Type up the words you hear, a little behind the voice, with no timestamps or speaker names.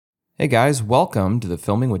Hey guys, welcome to the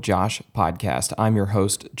Filming with Josh podcast. I'm your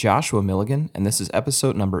host, Joshua Milligan, and this is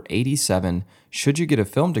episode number 87, Should You Get a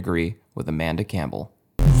Film Degree with Amanda Campbell.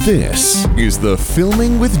 This is the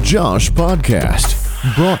Filming with Josh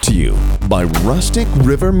podcast, brought to you by Rustic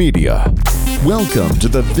River Media. Welcome to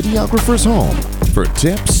the videographer's home for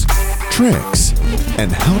tips, tricks,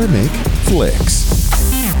 and how to make flicks.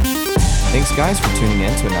 Thanks guys for tuning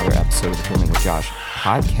in to another episode of the Filming with Josh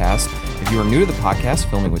podcast. If you are new to the podcast,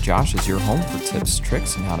 Filming with Josh is your home for tips,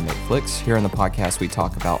 tricks, and how to make flicks. Here on the podcast, we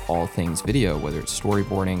talk about all things video, whether it's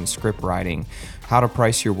storyboarding, script writing, how to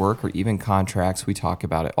price your work, or even contracts. We talk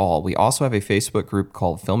about it all. We also have a Facebook group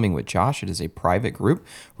called Filming with Josh. It is a private group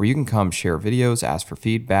where you can come share videos, ask for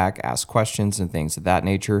feedback, ask questions, and things of that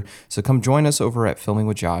nature. So come join us over at Filming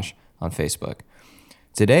with Josh on Facebook.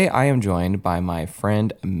 Today, I am joined by my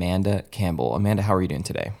friend Amanda Campbell. Amanda, how are you doing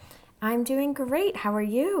today? I'm doing great. How are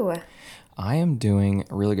you? I am doing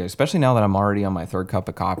really good, especially now that I'm already on my third cup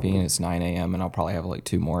of coffee and it's 9 a.m. and I'll probably have like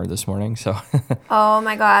two more this morning. So, oh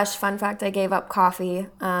my gosh, fun fact, I gave up coffee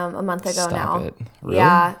a month ago now. Stop it. Really?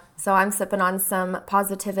 Yeah, so I'm sipping on some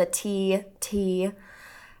positivity tea.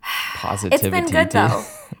 Positivity. It's been good though.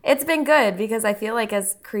 It's been good because I feel like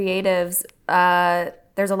as creatives,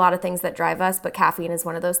 there's a lot of things that drive us, but caffeine is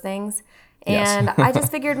one of those things. And Yes. I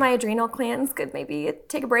just figured my adrenal glands could maybe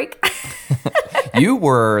take a break. You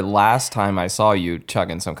were, last time I saw you,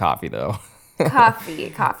 chugging some coffee though.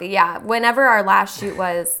 Coffee, yeah. Whenever our last shoot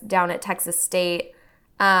was down at Texas State,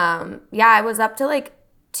 I was up to like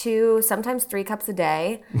 2, sometimes 3 cups a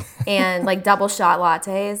day and like double shot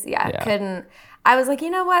lattes. Yeah. I was like, you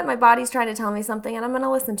know what? My body's trying to tell me something and I'm going to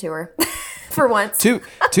listen to her for once.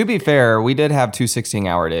 To be fair, we did have 2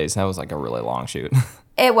 16-hour days. That was like a really long shoot.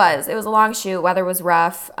 It was a long shoot. Weather was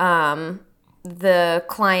rough. The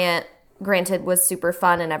client, granted, was super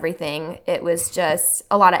fun and everything. It was just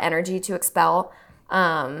a lot of energy to expel.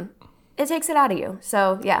 It takes it out of you.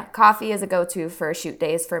 So yeah, coffee is a go-to for shoot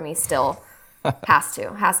days for me still. Has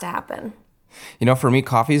to happen. You know, for me,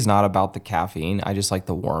 coffee is not about the caffeine. I just like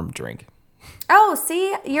the warm drink. Oh,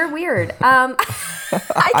 see, you're weird. I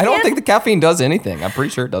don't think the caffeine does anything. I'm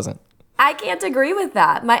pretty sure it doesn't. I can't agree with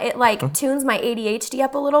that. It tunes my ADHD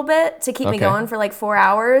up a little bit to keep me Okay. going for like 4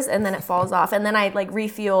 hours, and then it falls off, and then I like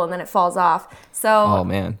refuel, and then it falls off. So, Oh,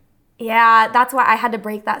 man. yeah, that's why I had to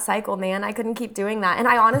break that cycle, man. I couldn't keep doing that, and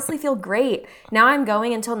I honestly feel great. Now I'm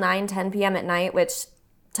going until 9, 10 p.m. at night, which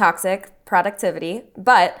toxic productivity,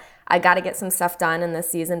 but I got to get some stuff done in this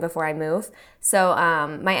season before I move. So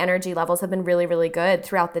my energy levels have been really, really good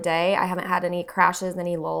throughout the day. I haven't had any crashes,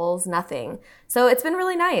 any lulls, nothing. So it's been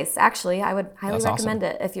really nice. Actually, I would highly That's recommend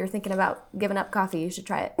it. If you're thinking about giving up coffee, you should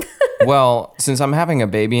try it. Well, since I'm having a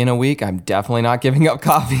baby in a week, I'm definitely not giving up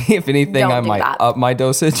coffee. If anything, Don't I do might that. up my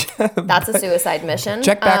dosage. That's a suicide mission.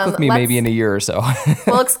 Check back with me maybe in a year or so.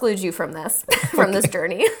 We'll exclude you from this, this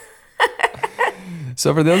journey.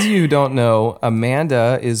 So for those of you who don't know,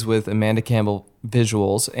 Amanda is with Amanda Campbell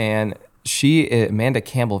Visuals, and Amanda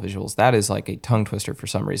Campbell Visuals, that is like a tongue twister for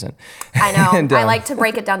some reason. I know. And, I like to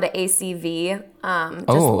break it down to ACV. Just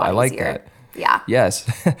a lot I like easier. that. Yeah. Yes.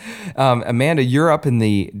 Amanda, you're up in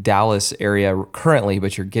the Dallas area currently,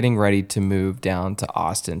 but you're getting ready to move down to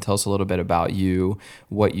Austin. Tell us a little bit about you,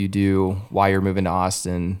 what you do, why you're moving to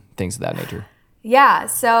Austin, things of that nature. Yeah.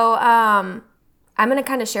 So I'm going to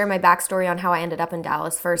kind of share my backstory on how I ended up in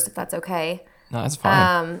Dallas first, if that's okay. No, that's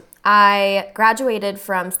fine. I graduated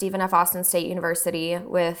from Stephen F. Austin State University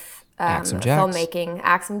with filmmaking,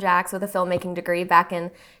 Axum Jacks, with a filmmaking degree back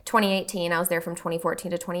in 2018. I was there from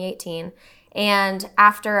 2014 to 2018. And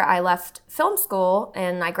after I left film school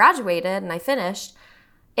and I graduated and I finished,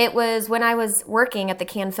 it was when I was working at the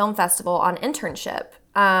Cannes Film Festival on internship.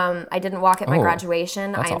 I didn't walk at my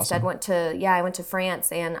graduation. I instead went to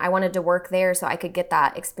France, and I wanted to work there so I could get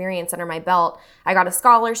that experience under my belt. I got a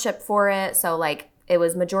scholarship for it, so like it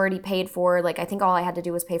was majority paid for. Like I think all I had to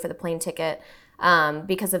do was pay for the plane ticket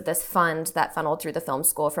because of this fund that funneled through the film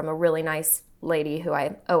school from a really nice lady who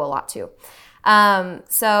I owe a lot to.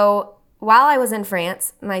 So while I was in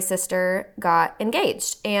France, my sister got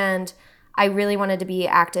engaged, and I really wanted to be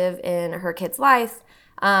active in her kid's life.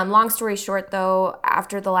 Long story short, though,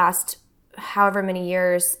 after the last however many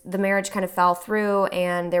years, the marriage kind of fell through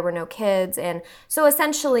and there were no kids. And so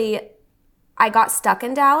essentially, I got stuck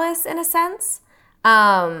in Dallas in a sense.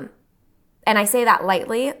 And I say that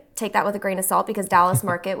lightly. Take that with a grain of salt because Dallas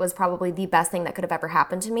market was probably the best thing that could have ever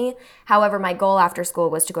happened to me. However, my goal after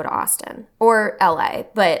school was to go to Austin or LA.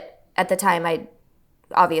 But at the time, I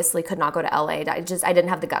obviously could not go to LA. I didn't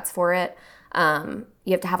have the guts for it.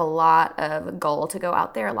 You have to have a lot of goal to go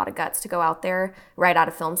out there, a lot of guts to go out there right out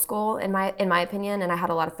of film school, in my opinion. And I had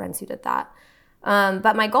a lot of friends who did that.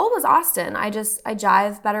 But my goal was Austin. I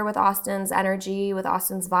jive better with Austin's energy, with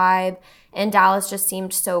Austin's vibe. And Dallas just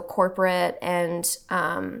seemed so corporate and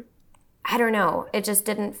I don't know. It just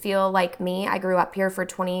didn't feel like me. I grew up here for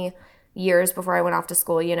 20 years before I went off to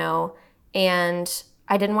school, and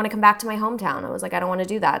I didn't want to come back to my hometown. I was like, I don't want to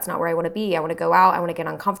do that. It's not where I want to be. I want to go out. I want to get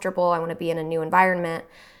uncomfortable. I want to be in a new environment.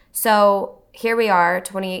 So here we are,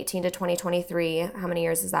 2018 to 2023. How many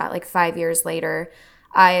years is that? Like 5 years later.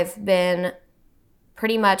 I've been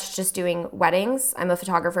pretty much just doing weddings. I'm a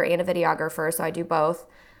photographer and a videographer, so I do both.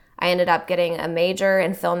 I ended up getting a major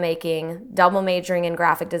in filmmaking, double majoring in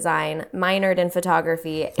graphic design, minored in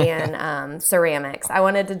photography, and ceramics. I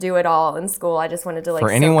wanted to do it all in school. I just wanted to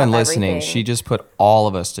For anyone listening, she just put all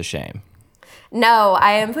of us to shame. No,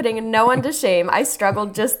 I am putting no one to shame. I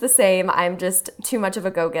struggled just the same. I'm just too much of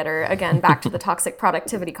a go-getter. Again, back to the toxic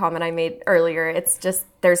productivity comment I made earlier. It's just,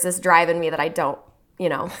 there's this drive in me that I don't,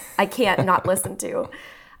 I can't not listen to.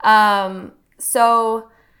 So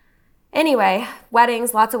anyway,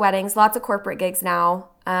 lots of corporate gigs now.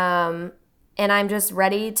 And I'm just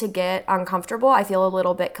ready to get uncomfortable. I feel a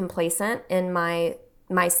little bit complacent in my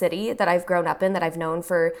city that I've grown up in, that I've known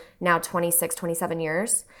for now 26, 27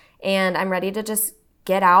 years. And I'm ready to just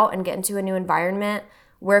get out and get into a new environment,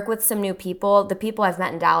 work with some new people. The people I've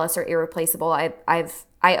met in Dallas are irreplaceable. I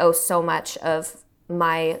owe so much of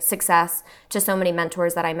my success to so many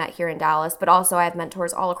mentors that I met here in Dallas, but also I have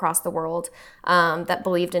mentors all across the world that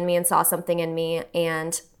believed in me and saw something in me,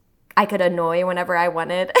 and I could annoy whenever I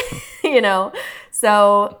wanted,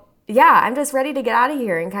 So yeah, I'm just ready to get out of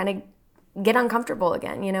here and kind of get uncomfortable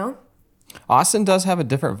again, Austin does have a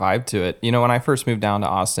different vibe to it. When I first moved down to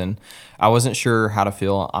Austin, I wasn't sure how to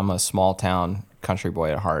feel. I'm a small town country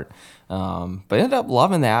boy at heart. But I ended up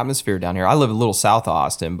loving the atmosphere down here. I live a little south of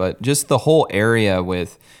Austin, but just the whole area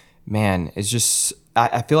it's just,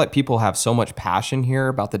 I feel like people have so much passion here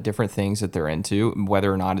about the different things that they're into,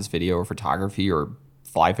 whether or not it's video or photography or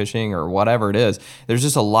fly fishing or whatever it is. There's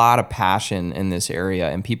just a lot of passion in this area,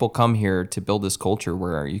 and people come here to build this culture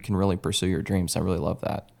where you can really pursue your dreams. I really love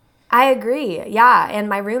that. I agree. Yeah. And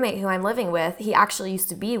my roommate who I'm living with, he actually used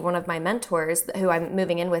to be one of my mentors who I'm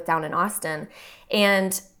moving in with down in Austin.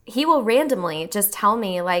 And he will randomly just tell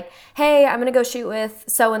me like, hey, I'm going to go shoot with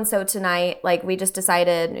so-and-so tonight. Like we just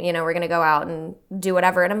decided, we're going to go out and do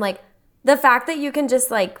whatever. And I'm like, the fact that you can just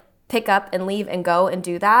like pick up and leave and go and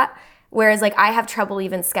do that. Whereas like I have trouble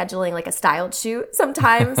even scheduling like a styled shoot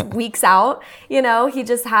sometimes weeks out, he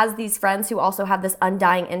just has these friends who also have this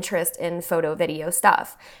undying interest in photo video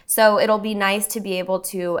stuff. So it'll be nice to be able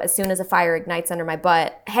to, as soon as a fire ignites under my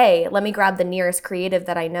butt, hey, let me grab the nearest creative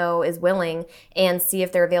that I know is willing and see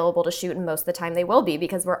if they're available to shoot. And most of the time they will be,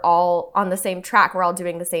 because we're all on the same track. We're all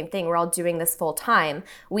doing the same thing. We're all doing this full time.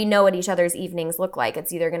 We know what each other's evenings look like.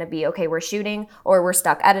 It's either going to be, okay, we're shooting, or we're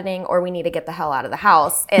stuck editing, or we need to get the hell out of the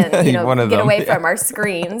house and, get away from our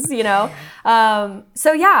screens, So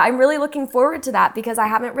yeah, I'm really looking forward to that, because I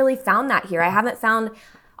haven't really found that here. I haven't found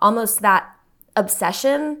almost that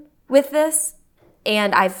obsession with this.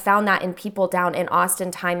 And I've found that in people down in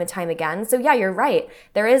Austin time and time again. So yeah, you're right.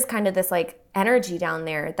 There is kind of this like energy down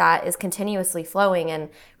there that is continuously flowing and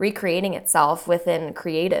recreating itself within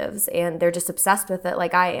creatives. And they're just obsessed with it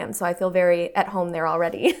like I am. So I feel very at home there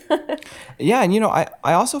already. Yeah. And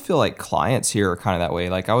I also feel like clients here are kind of that way.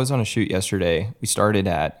 Like I was on a shoot yesterday. We started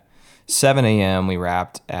at 7 a.m. We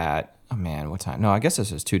wrapped at, oh man, what time? No, I guess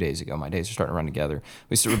this was 2 days ago. My days are starting to run together.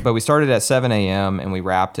 But we started at 7 a.m. and we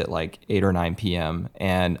wrapped at like 8 or 9 p.m.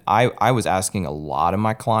 And I was asking a lot of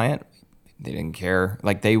my client. They didn't care.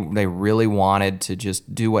 Like they really wanted to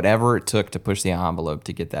just do whatever it took to push the envelope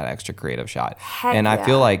to get that extra creative shot. Heck and yeah.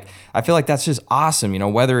 I feel like that's just awesome.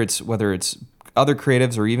 Whether it's other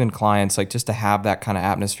creatives or even clients, like just to have that kind of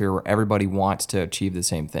atmosphere where everybody wants to achieve the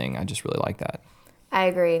same thing. I just really like that. I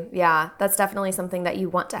agree. Yeah, that's definitely something that you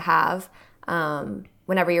want to have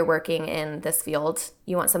whenever you're working in this field.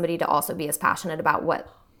 You want somebody to also be as passionate about what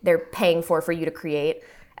they're paying for you to create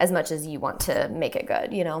as much as you want to make it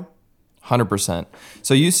good, 100%.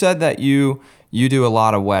 So you said that you do a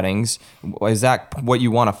lot of weddings. Is that what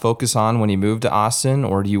you want to focus on when you move to Austin,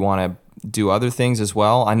 or do you want to do other things as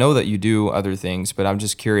well? I know that you do other things, but I'm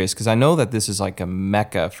just curious because I know that this is like a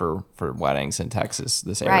mecca for weddings in Texas.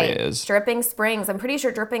 This area is. Dripping Springs. I'm pretty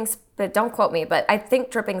sure but don't quote me, but I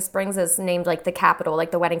think Dripping Springs is named like the capital,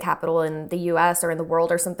 like the wedding capital in the U.S. or in the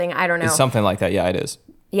world or something. I don't know. It's something like that. Yeah, it is.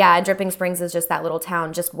 Yeah, and Dripping Springs is just that little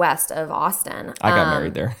town just west of Austin. I got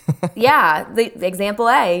married there. Yeah, the example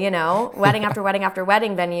A, wedding after wedding after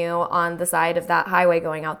wedding venue on the side of that highway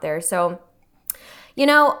going out there. So,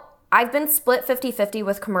 I've been split 50-50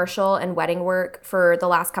 with commercial and wedding work for the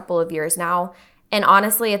last couple of years now. And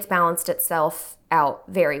honestly, it's balanced itself out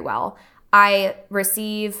very well. I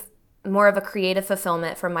receive more of a creative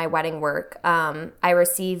fulfillment from my wedding work. I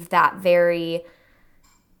receive that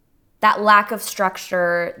lack of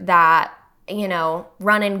structure, that,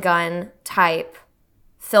 run and gun type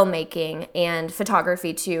filmmaking and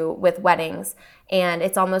photography too with weddings. And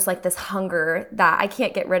it's almost like this hunger that I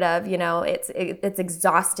can't get rid of. It's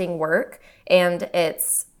exhausting work and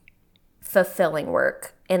it's fulfilling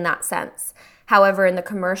work in that sense. However, in the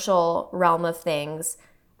commercial realm of things,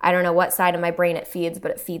 I don't know what side of my brain it feeds,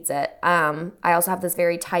 but it feeds it. I also have this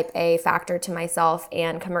very type A factor to myself,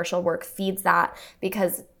 and commercial work feeds that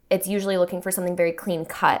because it's usually looking for something very clean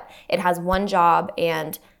cut. It has one job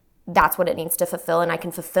and that's what it needs to fulfill, and I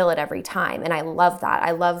can fulfill it every time. And I love that.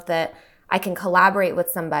 I love that I can collaborate with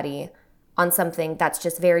somebody on something that's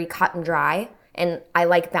just very cut and dry. And I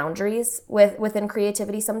like boundaries within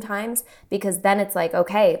creativity sometimes, because then it's like,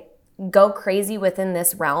 okay, go crazy within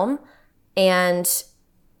this realm, and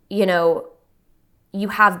you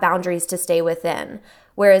have boundaries to stay within.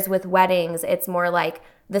 Whereas with weddings, it's more like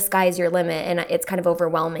the sky's your limit, and it's kind of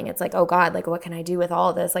overwhelming. It's like, oh God, like what can I do with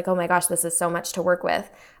all of this? Like, oh my gosh, this is so much to work with.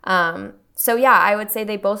 So yeah, I would say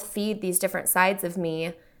they both feed these different sides of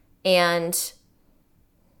me. And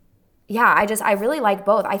yeah, I really like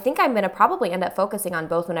both. I think I'm going to probably end up focusing on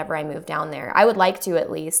both whenever I move down there. I would like to,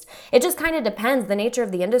 at least. It just kind of depends. The nature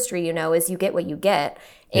of the industry, is you get what you get.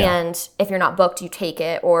 Yeah. And if you're not booked, you take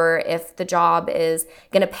it. Or if the job is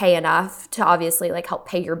going to pay enough to obviously like help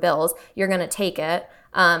pay your bills, you're going to take it.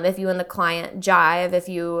 If you and the client jive,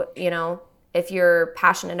 if you're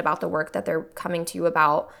passionate about the work that they're coming to you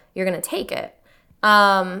about, you're going to take it.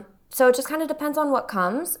 So it just kind of depends on what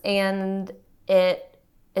comes, and it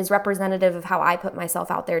is representative of how I put myself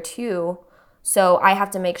out there too. So I have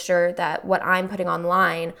to make sure that what I'm putting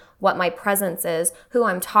online, what my presence is, who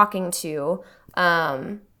I'm talking to,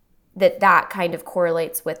 that kind of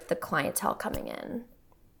correlates with the clientele coming in.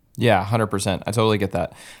 Yeah, 100%. I totally get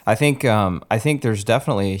that. I think there's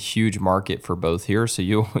definitely a huge market for both here, so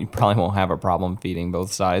you probably won't have a problem feeding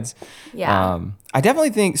both sides. Yeah. I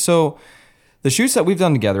definitely think so. The shoots that we've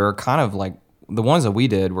done together are kind of like, the ones that we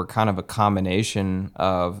did were kind of a combination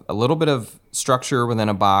of a little bit of structure within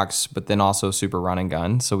a box, but then also super run and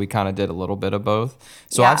gun. So we kind of did a little bit of both.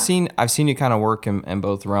 So yeah. I've seen you kind of work in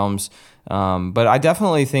both realms. But I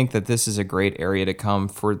definitely think that this is a great area to come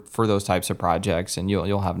for those types of projects, and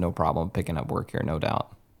you'll have no problem picking up work here, no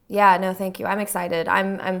doubt. Yeah, no, thank you. I'm excited.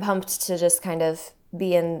 I'm pumped to just kind of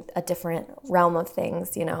be in a different realm of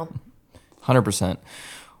things, 100%.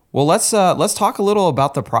 Well, let's talk a little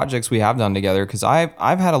about the projects we have done together, because I've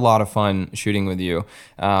had a lot of fun shooting with you,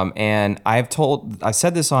 and I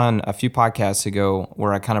said this on a few podcasts ago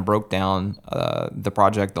where I kind of broke down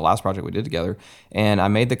the last project we did together, and I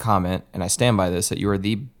made the comment, and I stand by this, that you are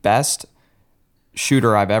the best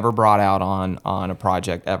shooter I've ever brought out on a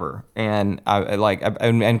project ever. And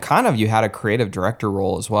and kind of you had a creative director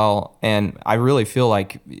role as well, and I really feel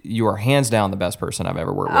like you are hands down the best person I've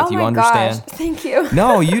ever worked with. Oh you my understand? Gosh, thank you.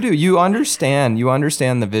 No, you do. You understand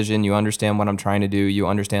the vision, you understand what I'm trying to do, you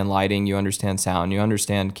understand lighting, you understand sound, you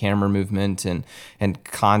understand camera movement and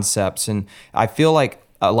concepts. And I feel like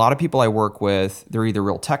a lot of people I work with, they're either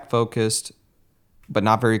real tech focused but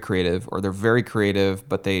not very creative, or they're very creative,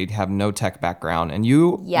 but they have no tech background. And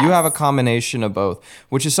you have a combination of both,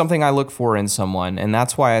 which is something I look for in someone. And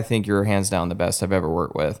that's why I think you're hands down the best I've ever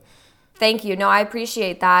worked with. Thank you. No, I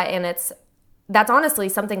appreciate that. And that's honestly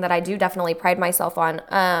something that I do definitely pride myself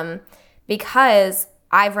on, because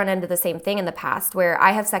I've run into the same thing in the past where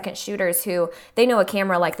I have second shooters who, they know a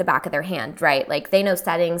camera like the back of their hand, right? Like they know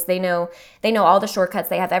settings, they know all the shortcuts,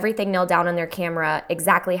 they have everything nailed down on their camera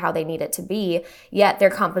exactly how they need it to be, yet their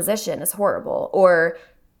composition is horrible, or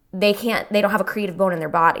they don't have a creative bone in their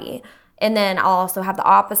body. And then I'll also have the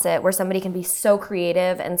opposite where somebody can be so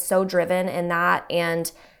creative and so driven in that,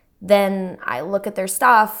 and then I look at their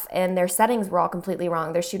stuff and their settings were all completely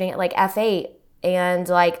wrong. They're shooting at like f8 and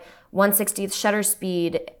like 1/60th shutter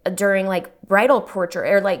speed during like bridal portrait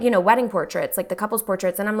or like, wedding portraits, like the couple's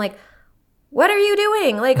portraits. And I'm like, what are you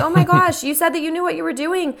doing? Like, oh my gosh, you said that you knew what you were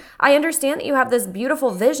doing. I understand that you have this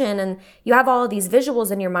beautiful vision and you have all of these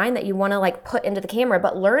visuals in your mind that you want to like put into the camera,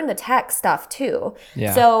 but learn the tech stuff too.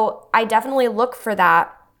 Yeah. So I definitely look for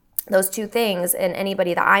those two things in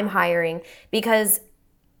anybody that I'm hiring, because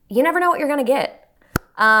you never know what you're going to get.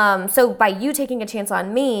 So by you taking a chance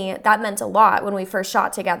on me, that meant a lot when we first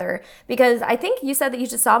shot together, because I think you said that you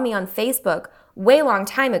just saw me on Facebook way long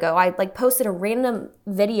time ago. I like posted a random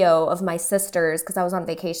video of my sisters because I was on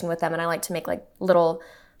vacation with them, and I like to make like little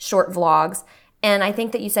short vlogs. And I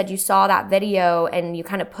think that you said you saw that video and you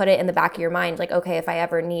kind of put it in the back of your mind, like, okay, if I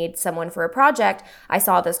ever need someone for a project, I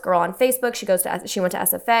saw this girl on Facebook. She went to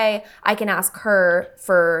SFA. I can ask her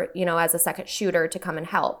for, as a second shooter to come and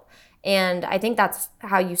help. And I think that's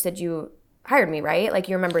how you said you hired me, right? Like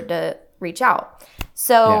you remembered to reach out.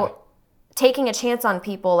 So taking a chance on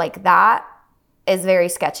people like that is very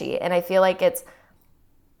sketchy. And I feel like it's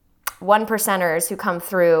 1%ers who come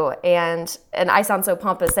through, and I sound so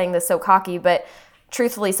pompous saying this, so cocky, but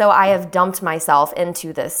truthfully, so I have dumped myself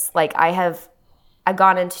into this. Like I've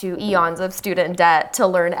gone into eons of student debt to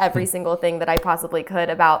learn every single thing that I possibly could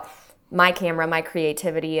about my camera, my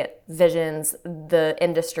creativity, visions, the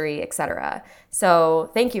industry, etc. So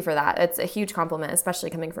thank you for that. It's a huge compliment, especially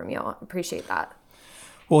coming from you. I appreciate that.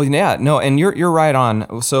 Well, yeah, no, and you're right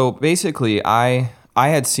on. So basically, I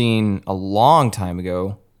had seen a long time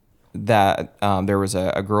ago that there was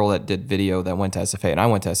a girl that did video that went to SFA, and I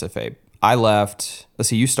went to SFA. I left, let's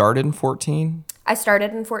see, you started in 14? I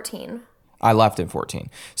started in 14. I left in 14.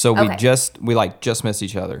 So we just missed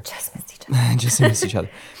each other. Just missed each other.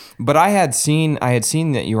 But I had seen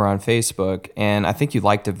that you were on Facebook, and I think you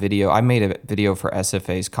liked a video. I made a video for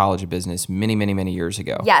SFA's College of Business many, many, many years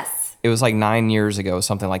ago. Yes. It was like 9 years ago,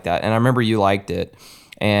 something like that. And I remember you liked it.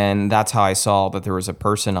 And that's how I saw that there was a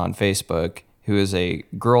person on Facebook who is a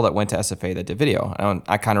girl that went to SFA that did video.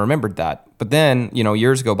 I kind of remembered that. But then,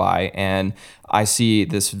 years go by, and I see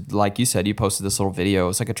this, like you said, you posted this little video.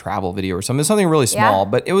 It's like a travel video or something really small,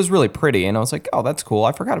 but it was really pretty. And I was like, oh, that's cool.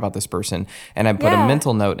 I forgot about this person. And I put a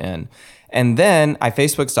mental note in. And then I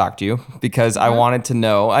Facebook stalked you because I wanted to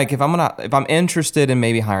know, like, if I'm interested in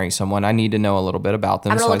maybe hiring someone, I need to know a little bit about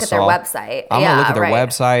them. I'm gonna look at their website. I'm gonna look at their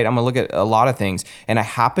website. I'm gonna look at a lot of things. And I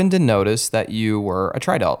happened to notice that you were a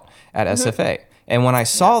tri-delt at SFA. And when I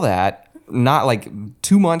saw that, not like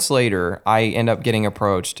 2 months later, I end up getting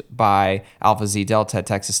approached by Alpha Zeta Delta at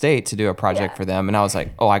Texas State to do a project for them. And I was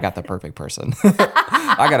like, oh, I got the perfect person.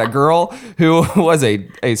 I got a girl who was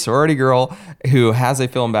a sorority girl who has a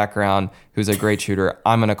film background, who's a great shooter.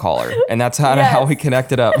 I'm going to call her. And that's how we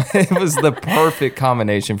connected up. It was the perfect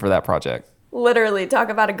combination for that project. Literally, talk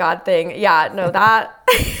about a God thing. Yeah, no,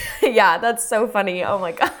 that's so funny. Oh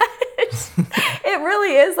my gosh. It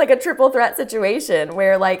really is like a triple threat situation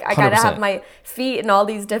where like I kind of have my feet in all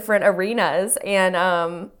these different arenas. And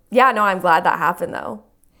I'm glad that happened though.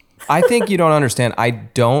 I think you don't understand. I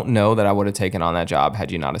don't know that I would have taken on that job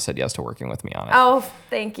had you not have said yes to working with me on it. Oh,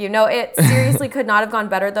 thank you. No, it seriously could not have gone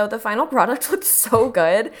better though. The final product looked so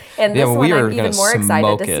good. And this one I'm even more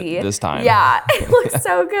excited to see this time. Yeah, it looks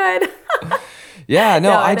so good. Yeah,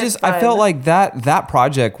 no, I felt like that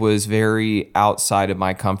project was very outside of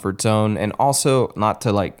my comfort zone, and also not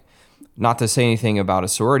to say anything about a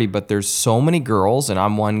sorority, but there's so many girls and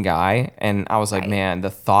I'm one guy, and I was like, man, the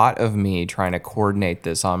thought of me trying to coordinate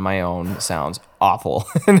this on my own sounds awful.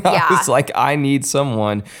 And I was like, I need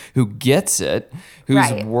someone who gets it,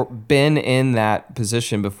 who's been in that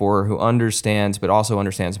position before, who understands, but also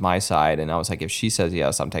understands my side. And I was like, if she says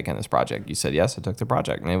yes, I'm taking this project. You said yes, I took the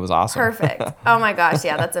project, and it was awesome. Perfect. Oh my gosh,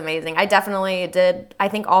 yeah, that's amazing. I definitely did. I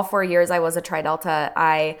think all 4 years I was a Tri Delta,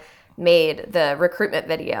 I made the recruitment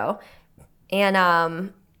video.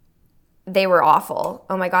 And they were awful.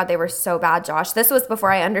 Oh my God, they were so bad, Josh. This was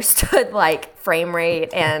before I understood like frame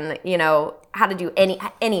rate and, how to do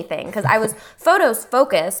anything, because I was photos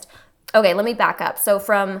focused. Okay, let me back up. So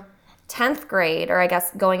from 10th grade, or I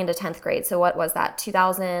guess going into 10th grade, so what was that?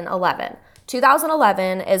 2011.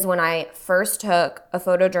 2011 is when I first took a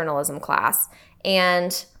photojournalism class,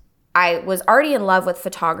 and I was already in love with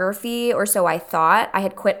photography, or so I thought. I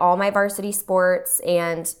had quit all my varsity sports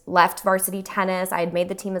and left varsity tennis. I had made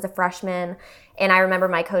the team as a freshman. And I remember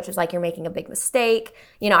my coach was like, you're making a big mistake.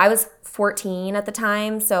 I was 14 at the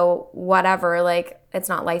time, so whatever, like it's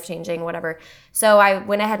not life-changing, whatever. So I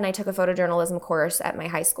went ahead and I took a photojournalism course at my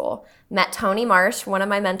high school. Met Toni Marsh, one of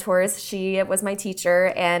my mentors. She was my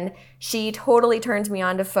teacher, and she totally turned me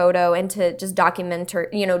on to photo and to just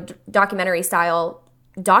documentary style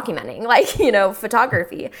documenting,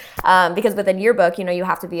 photography, because within your book, you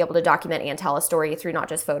have to be able to document and tell a story through not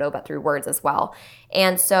just photo but through words as well.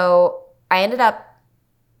 And so I ended up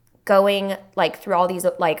going through all these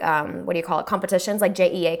competitions, like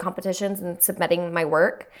JEA competitions, and submitting my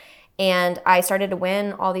work. And I started to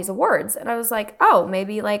win all these awards, and I was like, oh,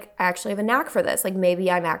 maybe I actually have a knack for this.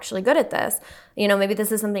 Maybe I'm actually good at this. Maybe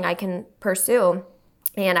this is something I can pursue.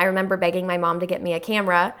 And I remember begging my mom to get me a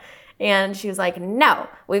camera. And she was like, no,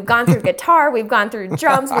 we've gone through guitar, we've gone through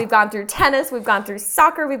drums, we've gone through tennis, we've gone through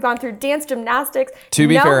soccer, we've gone through dance, gymnastics. To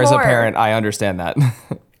be fair, as a parent, I understand that.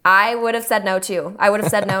 I would have said no too. I would have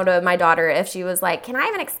said no to my daughter if she was like, can I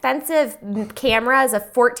have an expensive camera as a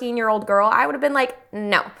 14-year-old girl? I would have been like,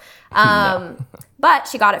 no. No. But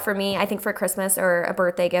she got it for me, I think for Christmas or a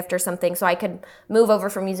birthday gift or something, so I could move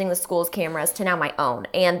over from using the school's cameras to now my own.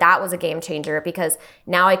 And that was a game changer because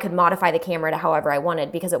now I could modify the camera to however I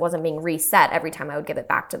wanted because it wasn't being reset every time I would give it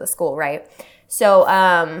back to the school, right? So,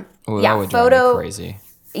 that would drive me crazy.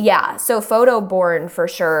 Yeah, so photo born for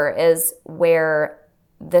sure is where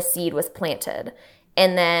the seed was planted.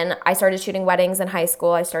 And then I started shooting weddings in high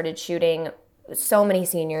school. I started shooting so many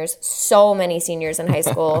seniors in high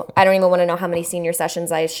school. I don't even want to know how many senior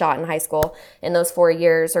sessions I shot in high school in those 4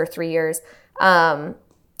 years or 3 years.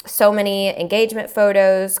 So many engagement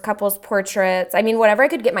photos, couples portraits. I mean, whatever I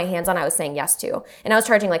could get my hands on, I was saying yes to. And I was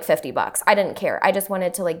charging like $50. I didn't care. I just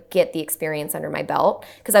wanted to like get the experience under my belt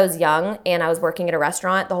because I was young and I was working at a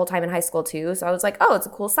restaurant the whole time in high school too. So I was like, oh, it's a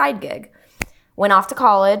cool side gig. Went off to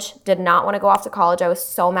college, did not want to go off to college. I was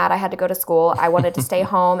so mad I had to go to school. I wanted to stay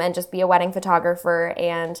home and just be a wedding photographer.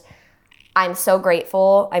 And I'm so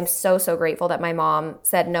grateful. I'm so grateful that my mom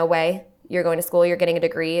said, no way, you're going to school, you're getting a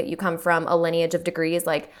degree. You come from a lineage of degrees.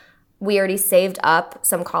 Like, we already saved up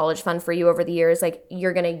some college fund for you over the years. Like,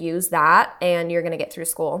 you're going to use that and you're going to get through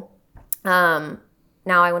school.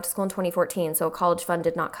 Now, I went to school in 2014, so college fund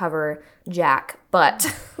did not cover jack,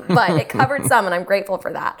 but it covered some, and I'm grateful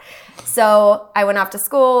for that. So I went off to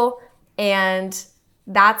school, and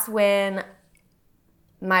that's when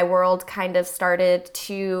my world kind of started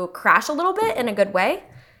to crash a little bit in a good way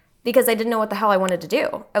because I didn't know what the hell I wanted to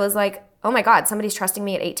do. I was like, oh my God, somebody's trusting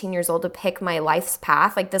me at 18 years old to pick my life's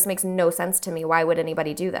path. Like, this makes no sense to me. Why would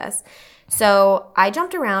anybody do this? So I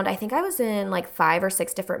jumped around. I think I was in like 5 or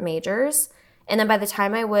 6 different majors. And then by the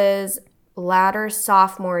time I was latter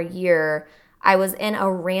sophomore year, I was in a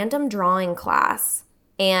random drawing class.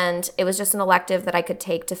 And it was just an elective that I could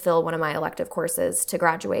take to fill one of my elective courses to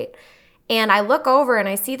graduate. And I look over and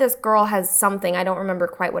I see this girl has something. I don't remember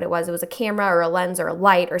quite what it was. It was a camera or a lens or a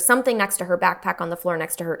light or something next to her backpack on the floor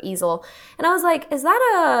next to her easel. And I was like, is that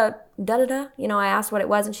a da-da-da? You know, I asked what it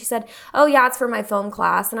was. And she said, oh, yeah, it's for my film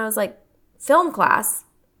class. And I was like, film class?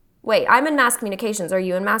 Wait, I'm in mass communications. Are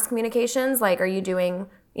you in mass communications? Like, are you doing,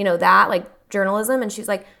 you know, that, like journalism? And she's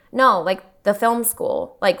like, no, like the film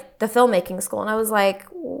school, like the filmmaking school. And I was like,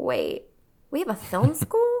 wait, we have a film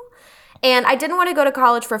school? And I didn't want to go to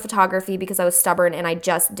college for photography because I was stubborn and I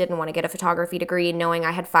just didn't want to get a photography degree knowing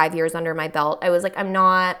I had 5 years under my belt. I was like, I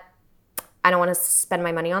don't want to spend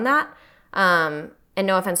my money on that. And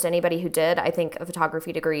no offense to anybody who did. I think a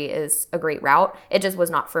photography degree is a great route. It just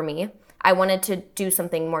was not for me. I wanted to do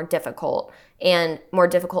something more difficult and more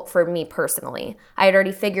difficult for me personally. I had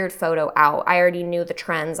already figured photo out. I already knew the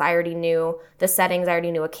trends. I already knew the settings. I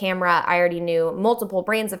already knew a camera. I already knew multiple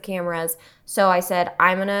brands of cameras. So I said,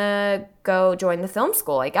 I'm going to go join the film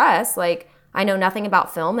school, I guess. Like, I know nothing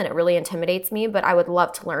about film and it really intimidates me, but I would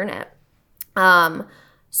love to learn it.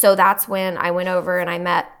 So that's when I went over and I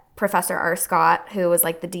met Professor R. Scott, who was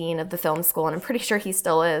like the dean of the film school. And I'm pretty sure he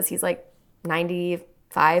still is. He's like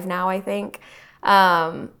 95 now, I think.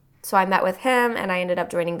 So I met with him and I ended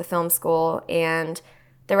up joining the film school, and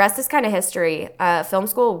the rest is kind of history. Film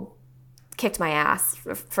school kicked my ass,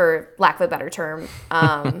 for lack of a better term.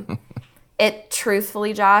 It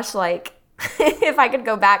truthfully, Josh, like if I could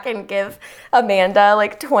go back and give Amanda,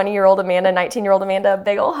 like 20-year-old Amanda, 19-year-old Amanda, a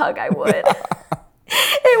big ol' hug, I would.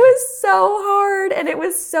 It was so hard and it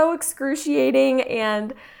was so excruciating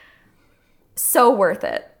and so worth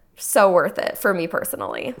it. So worth it for me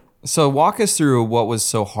personally. So walk us through what was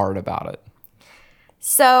so hard about it.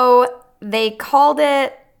 So they called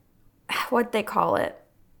it, what'd they call it?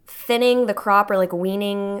 Thinning the crop, or like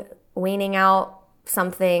weaning out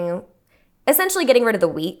something. Essentially getting rid of the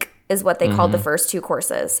weak is what they called the first 2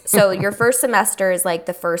 courses. So your first semester is like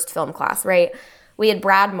the first film class, right? We had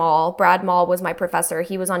Brad Mall. Brad Mall was my professor.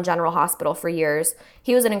 He was on General Hospital for years.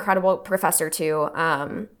 He was an incredible professor too.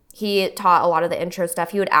 He taught a lot of the intro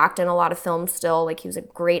stuff. He would act in a lot of films still. Like, he was a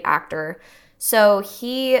great actor. So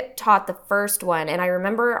he taught the first one. And I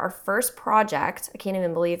remember our first project. I can't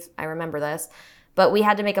even believe I remember this. But we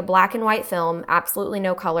had to make a black and white film, absolutely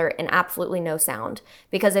no color and absolutely no sound.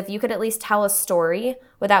 Because if you could at least tell a story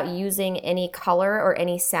without using any color or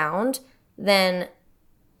any sound, then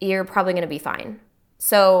you're probably going to be fine.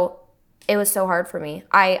 So it was so hard for me.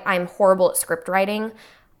 I'm horrible at script writing.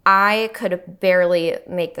 I could barely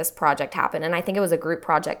make this project happen. And I think it was a group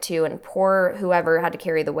project too. And poor whoever had to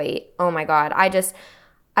carry the weight. Oh my God.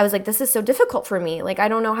 I was like, this is so difficult for me. Like, I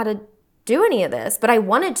don't know how to do any of this, but I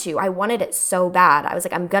wanted to. I wanted it so bad. I was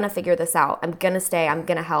like, I'm going to figure this out. I'm going to stay. I'm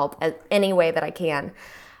going to help any way that I can.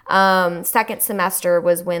 Second semester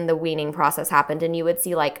was when the weaning process happened, and you would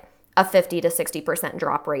see like a 50 to 60%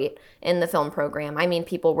 drop rate in the film program. I mean,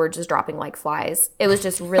 people were just dropping like flies. It was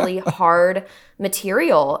just really hard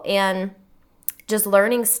material, and just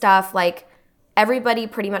learning stuff. Like, everybody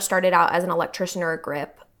pretty much started out as an electrician or a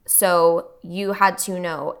grip. So you had to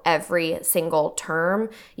know every single term.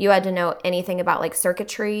 You had to know anything about like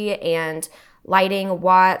circuitry and lighting,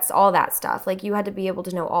 watts, all that stuff. Like, you had to be able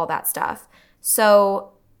to know all that stuff.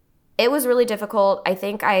 So it was really difficult. I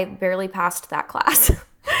think I barely passed that class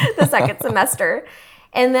the second semester.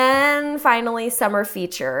 And then finally summer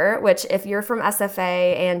feature, which if you're from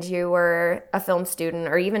SFA and you were a film student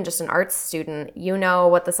or even just an arts student, you know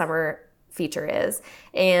what the summer feature is.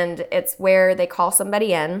 And it's where they call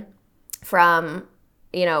somebody in from,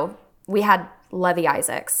 we had Levy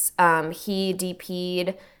Isaacs. He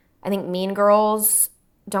DP'd, I think, Mean Girls.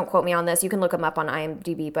 Don't quote me on this. You can look him up on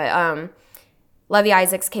IMDb. But Levy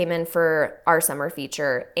Isaacs came in for our summer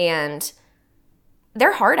feature, and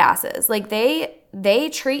they're hard asses. Like, they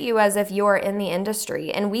treat you as if you're in the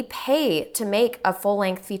industry, and we pay to make a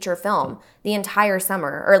full-length feature film the entire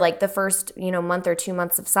summer, or like the first, month or 2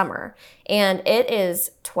 months of summer. And it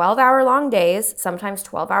is 12-hour long days, sometimes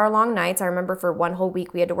 12-hour long nights. I remember for one whole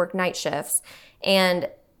week we had to work night shifts, and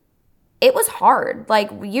it was hard.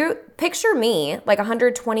 Like, you picture me, like a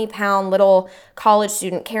 120-pound little college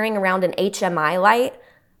student carrying around an HMI light.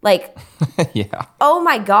 Like, yeah. Oh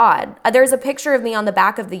my God. There's a picture of me on the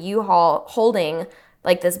back of the U-Haul holding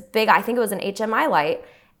like this big, I think it was an HMI light.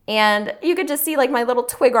 And you could just see like my little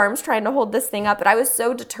twig arms trying to hold this thing up. But I was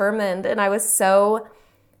so determined, and I was so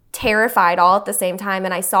terrified all at the same time.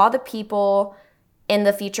 And I saw the people in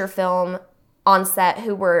the feature film on set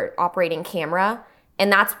who were operating camera.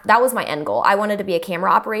 And that was my end goal. I wanted to be a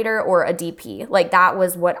camera operator or a DP. Like, that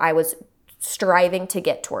was what I was striving to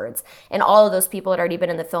get towards. And all of those people had already been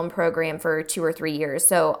in the film program for 2 or 3 years.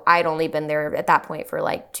 So I'd only been there at that point for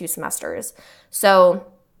like 2 semesters.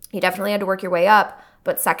 So you definitely had to work your way up.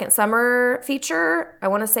 But second summer feature, I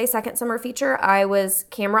was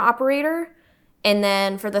camera operator. And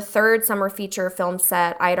then for the third summer feature film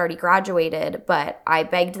set, I had already graduated, but I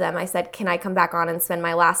begged them. I said, can I come back on and spend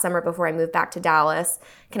my last summer before I move back to Dallas?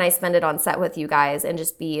 Can I spend it on set with you guys and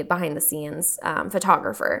just be behind the scenes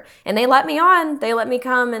photographer? And they let me on. They let me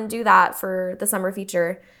come and do that for the summer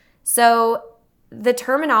feature. So the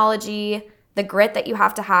terminology, the grit that you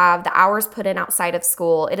have to have, the hours put in outside of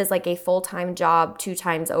school, it is like a full-time job 2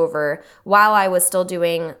 times over, while I was still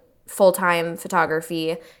doing full-time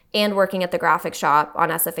photography and working at the graphic shop on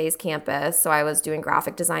SFA's campus. So I was doing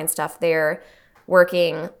graphic design stuff there,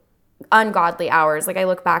 working ungodly hours. Like, I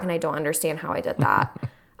look back and I don't understand how I did that.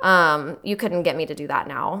 You couldn't get me to do that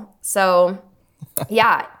now. So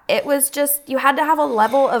yeah, it was just, you had to have a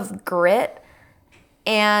level of grit,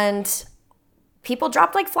 and people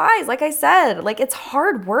dropped like flies. Like I said, like, it's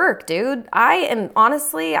hard work, dude. I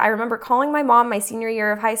remember calling my mom my senior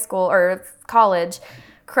year of high school or college,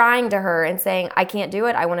 crying to her and saying, I can't do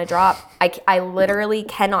it. I want to drop. I literally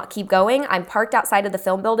cannot keep going. I'm parked outside of the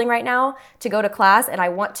film building right now to go to class, and I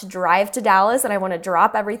want to drive to Dallas, and I want to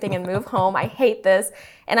drop everything and move home. I hate this.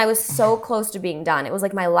 And I was so close to being done. It was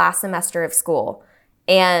like my last semester of school,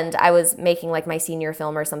 and I was making like my senior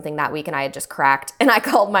film or something that week, and I had just cracked, and I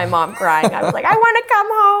called my mom crying. I was like, I want to come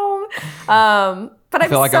home. But I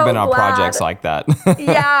feel like I've been on projects like that.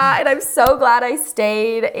 Yeah, and I'm so glad I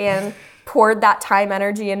stayed and poured that time,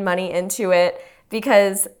 energy, and money into it,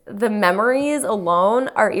 because the memories alone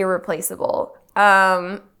are irreplaceable.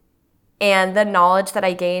 And the knowledge that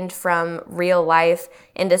I gained from real life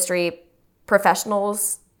industry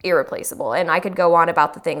professionals, irreplaceable. And I could go on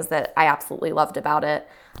about the things that I absolutely loved about it,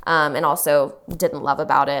 and also didn't love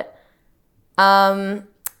about it.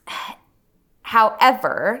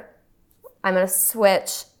 However, I'm going to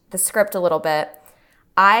switch the script a little bit.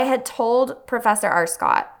 I had told Professor R.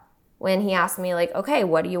 Scott, when he asked me, like, okay,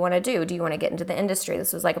 what do you want to do? Do you want to get into the industry?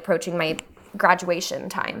 This was like approaching my graduation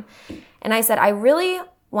time. And I said, I really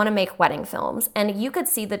want to make wedding films. And you could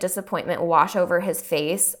see the disappointment wash over his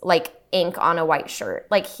face like ink on a white shirt.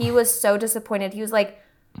 Like, he was so disappointed. He was like,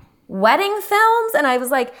 wedding films? And I was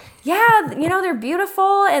like, yeah, they're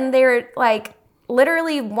beautiful, and they're like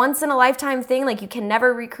literally once in a lifetime thing. Like, you can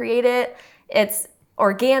never recreate it. It's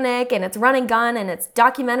organic, and it's run and gun, and it's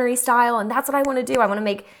documentary style, and that's what I want to do. I want to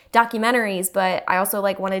make documentaries, but I also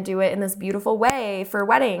like want to do it in this beautiful way for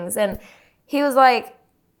weddings. And he was like,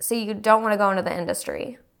 so you don't want to go into the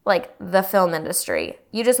industry? like the film industry.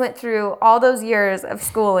 You just went through all those years of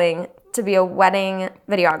schooling to be a wedding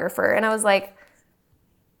videographer. And I was like,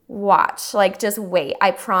 watch, like just wait.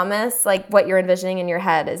 I promise, like what you're envisioning in your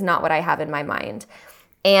head is not what I have in my mind.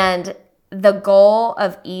 And the goal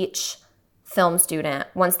of each film student,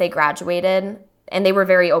 once they graduated, and they were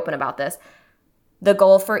very open about this, the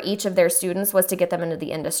goal for each of their students was to get them into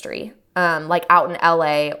the industry, like out in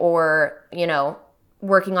LA or, you know,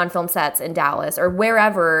 working on film sets in Dallas or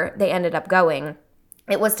wherever they ended up going.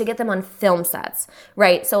 It was to get them on film sets,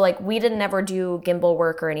 right? So like we didn't ever do gimbal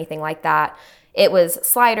work or anything like that. It was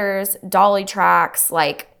sliders, dolly tracks,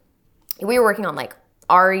 like we were working on like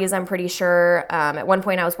Aries, I'm pretty sure. At one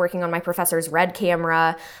point I was working on my professor's Red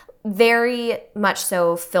camera. Very much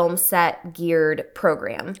so film set geared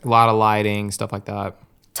program. A lot of lighting, stuff like that.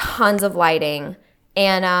 Tons of lighting.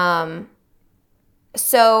 And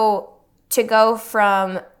so to go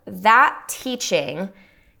from that teaching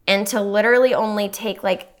and to literally only take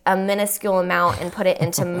like a minuscule amount and put it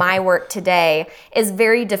into my work today is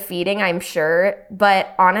very defeating, I'm sure.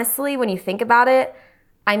 But honestly, when you think about it,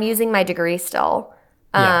 I'm using my degree still.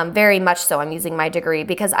 Very much so I'm using my degree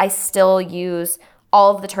because I still use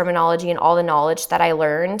all of the terminology and all the knowledge that I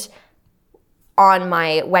learned on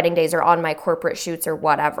my wedding days or on my corporate shoots or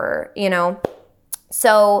whatever, you know?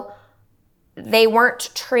 So they weren't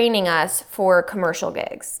training us for commercial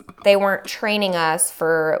gigs. They weren't training us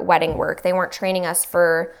for wedding work. They weren't training us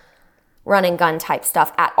for run and gun type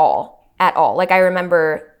stuff at all. Like I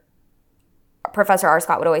remember Professor R.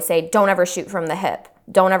 Scott would always say, don't ever shoot from the hip.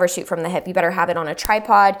 Don't ever shoot from the hip. You better have it on a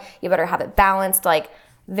tripod. You better have it balanced. Like,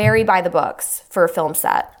 very by the books for a film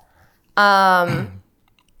set. And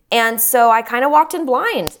so I kind of walked in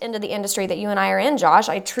blind into the industry that you and I are in, Josh.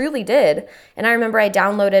 I truly did. And I remember I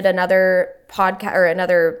downloaded another podcast or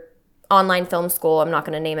another online film school. I'm not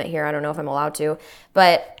going to name it here. I don't know if I'm allowed to.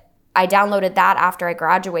 But I downloaded that after I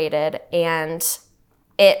graduated. And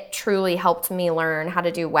it truly helped me learn how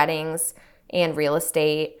to do weddings and real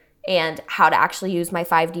estate and how to actually use my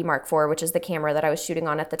 5D Mark IV, which is the camera that I was shooting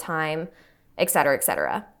on at the time, et cetera, et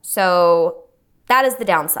cetera. So that is the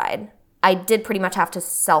downside. I did pretty much have to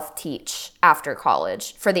self-teach after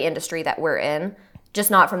college for the industry that we're in,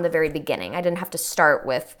 just not from the very beginning. I didn't have to start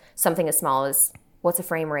with something as small as what's a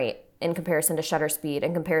frame rate in comparison to shutter speed,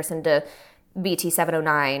 in comparison to BT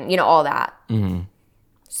 709, you know, all that. Mm-hmm.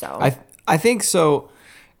 So I think so.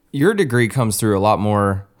 Your degree comes through a lot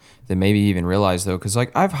more than maybe you even realize, though, because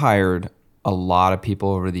like I've hired a lot of people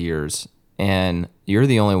over the years, and you're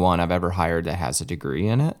the only one I've ever hired that has a degree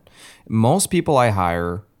in it. Most people I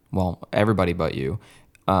hire, well, everybody but you,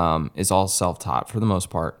 is all self-taught for the most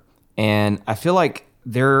part. And I feel like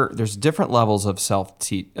there's different levels of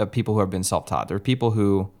people who have been self-taught. There are people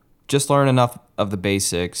who just learn enough of the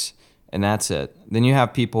basics, and that's it. Then you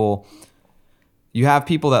have people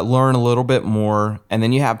that learn a little bit more, and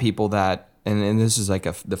then you have people that, and this is like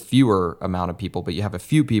the fewer amount of people, but you have a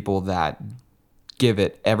few people that give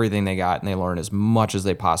it everything they got and they learn as much as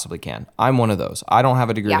they possibly can. I'm one of those. I don't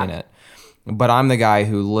have a degree in it, but I'm the guy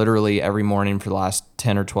who literally every morning for the last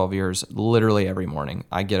 10 or 12 years, literally every morning,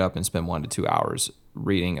 I get up and spend 1 to 2 hours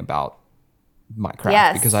reading about my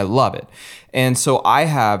craft because I love it. And so I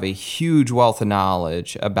have a huge wealth of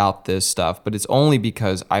knowledge about this stuff, but it's only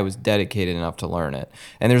because I was dedicated enough to learn it.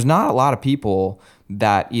 And there's not a lot of people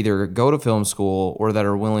that either go to film school or that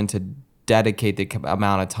are willing to dedicate the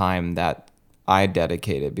amount of time that I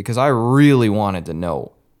dedicated, because I really wanted to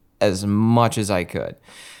know as much as I could.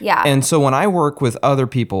 Yeah. And so when I work with other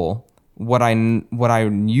people, what I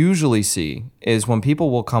usually see is when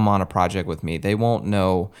people will come on a project with me, they won't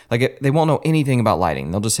know anything about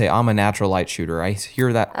lighting. They'll just say, I'm a natural light shooter. I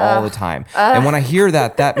hear that all the time. And when I hear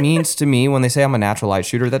that, that means to me, when they say I'm a natural light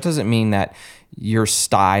shooter, that doesn't mean that your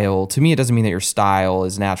style, to me, it doesn't mean that your style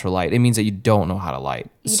is natural light. It means that you don't know how to light.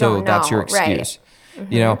 So that's your excuse,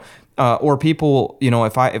 right. You know? Or people, you know,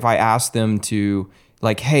 if I ask them to,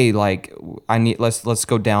 like, hey, like I need let's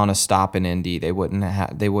go down a stop in ND, they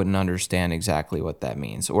wouldn't understand exactly what that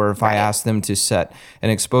means. Or if I ask them to set an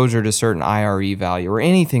exposure to certain IRE value or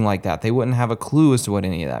anything like that, they wouldn't have a clue as to what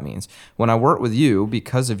any of that means. When I work with you,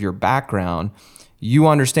 because of your background, you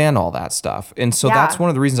understand all that stuff. And so that's one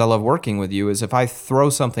of the reasons I love working with you, is if I throw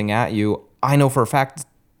something at you, I know for a fact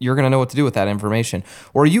you're going to know what to do with that information.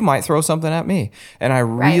 Or you might throw something at me. And I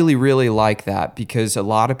really, really like that, because a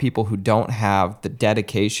lot of people who don't have the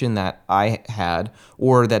dedication that I had,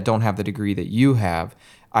 or that don't have the degree that you have,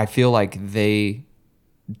 I feel like they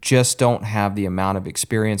just don't have the amount of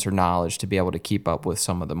experience or knowledge to be able to keep up with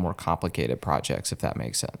some of the more complicated projects, if that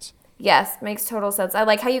makes sense. Yes, makes total sense. I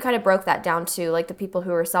like how you kind of broke that down too. Like the people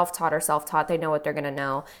who are self-taught are self-taught. They know what they're going to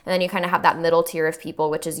know. And then you kind of have that middle tier of people,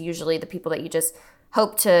 which is usually the people that you just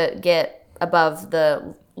hope to get above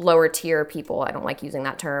the lower tier people. I don't like using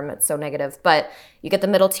that term. It's so negative. But you get the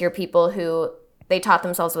middle tier people who they taught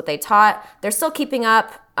themselves what they taught. They're still keeping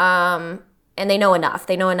up. And they know enough.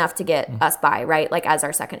 They know enough to get us by, right? Like as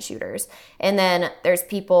our second shooters. And then there's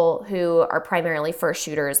people who are primarily first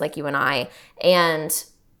shooters like you and I. And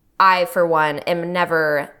I, for one, am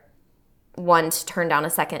never one to turn down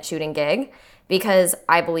a second shooting gig because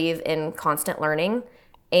I believe in constant learning.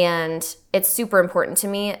 And it's super important to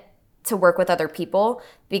me to work with other people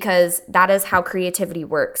because that is how creativity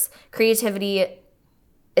works. Creativity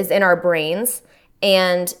is in our brains.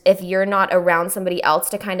 And if you're not around somebody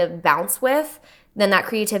else to kind of bounce with, then that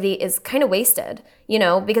creativity is kind of wasted, you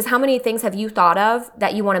know, because how many things have you thought of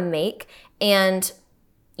that you want to make and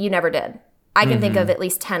you never did? I can think of at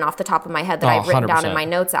least 10 off the top of my head that I've written 100%. down in my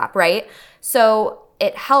notes app, right? So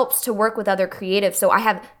it helps to work with other creatives. So I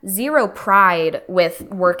have zero pride with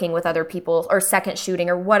working with other people or second shooting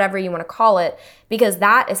or whatever you want to call it, because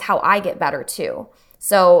that is how I get better too.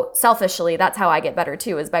 So selfishly, that's how I get better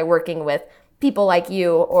too, is by working with people like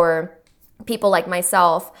you or people like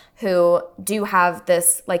myself who do have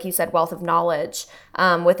this, like you said, wealth of knowledge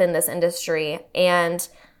within this industry. And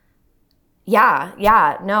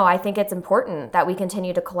no, I think it's important that we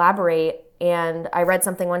continue to collaborate. And I read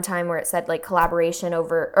something one time where it said like collaboration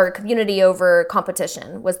over, or community over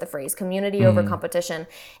competition was the phrase, community over competition.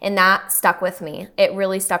 And that stuck with me. It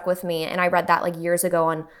really stuck with me. And I read that like years ago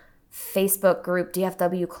on Facebook group,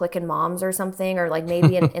 DFW Clickin' Moms or something, or like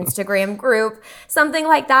maybe an Instagram group, something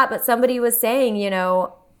like that. But somebody was saying, you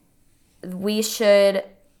know, we should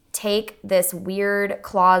take this weird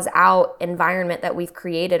claws out environment that we've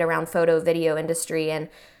created around photo video industry and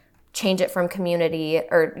change it from community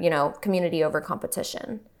or, you know, community over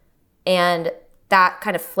competition. And that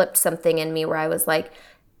kind of flipped something in me where I was like,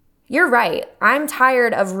 you're right. I'm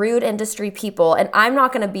tired of rude industry people and I'm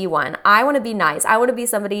not going to be one. I want to be nice. I want to be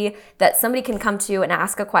somebody that somebody can come to and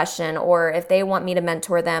ask a question, or if they want me to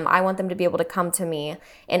mentor them, I want them to be able to come to me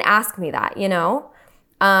and ask me that, you know?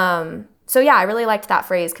 So yeah, I really liked that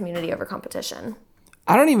phrase, community over competition.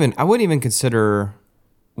 I wouldn't even consider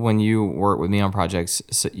when you work with me on projects,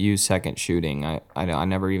 you second shooting. I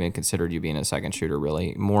never even considered you being a second shooter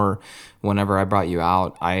really. More whenever I brought you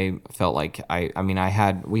out, I felt like I'm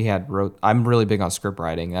really big on script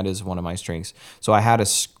writing. That is one of my strengths. So I had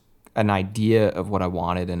an idea of what I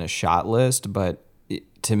wanted in a shot list, but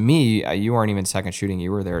to me, you weren't even second shooting.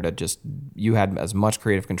 You were there to you had as much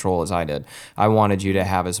creative control as I did. I wanted you to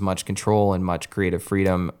have as much control and much creative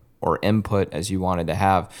freedom or input as you wanted to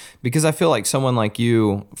have, because I feel like someone like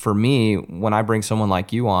you, for me, when I bring someone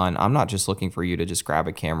like you on, I'm not just looking for you to just grab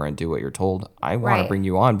a camera and do what you're told. I want to bring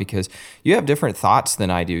you on because you have different thoughts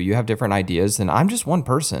than I do. You have different ideas than I'm just one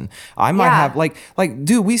person. I might have like,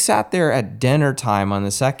 dude, we sat there at dinner time on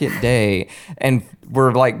the second day and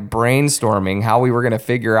we're like brainstorming how we were going to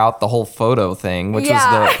figure out the whole photo thing, which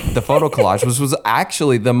was the photo collage, which was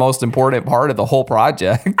actually the most important part of the whole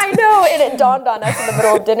project. I know, and it dawned on us in the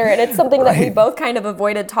middle of dinner, and it's something that we both kind of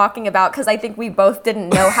avoided talking about because I think we both didn't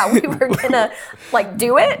know how we were going to like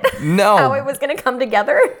do it. No. How it was going to come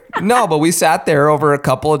together. No, but we sat there over a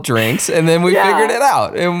couple of drinks and then we figured it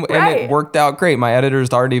out and it worked out great. My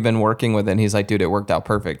editor's already been working with it and he's like, dude, it worked out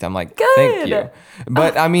perfect. I'm like, good. Thank you.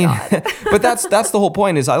 But I mean, but that's the whole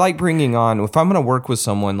point is I like bringing on, if I'm going to work with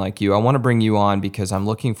someone like you, I want to bring you on because I'm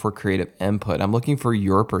looking for creative input. I'm looking for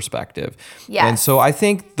your perspective. Yes. And so I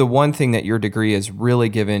think the one thing that your degree has really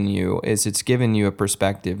given you is it's given you a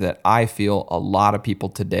perspective that I feel a lot of people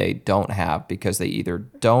today don't have because they either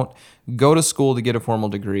don't go to school to get a formal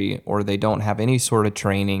degree or they don't have any sort of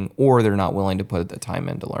training or they're not willing to put the time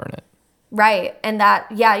in to learn it. Right. And that,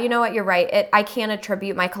 you know what, you're right. I can't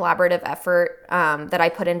attribute my collaborative effort that I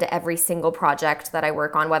put into every single project that I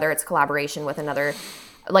work on, whether it's collaboration with another,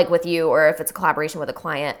 like with you, or if it's a collaboration with a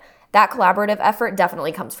client. That collaborative effort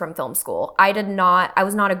definitely comes from film school. I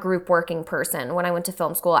was not a group working person when I went to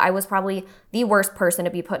film school. I was probably the worst person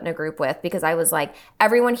to be put in a group with because I was like,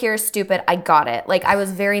 everyone here is stupid. I got it. Like I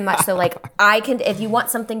was very much so like, if you want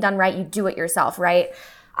something done right, you do it yourself, right?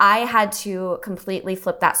 I had to completely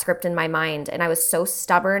flip that script in my mind, and I was so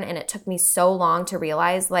stubborn, and it took me so long to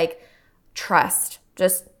realize, like,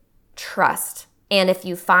 just trust. And if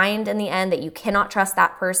you find in the end that you cannot trust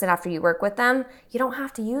that person after you work with them, you don't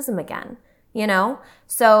have to use them again. you know?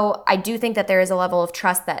 So I do think that there is a level of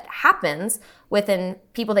trust that happens within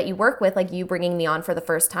people that you work with, like you bringing me on for the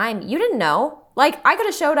first time. You didn't know. Like, I could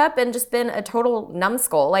have showed up and just been a total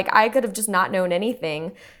numbskull. Like, I could have just not known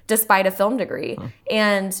anything despite a film degree.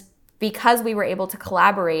 And because we were able to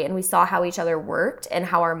collaborate and we saw how each other worked and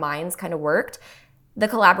how our minds kind of worked, the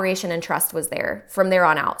collaboration and trust was there from there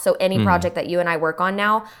on out. So any project that you and I work on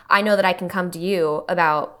now, I know that I can come to you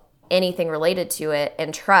about anything related to it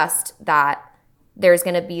and trust that there's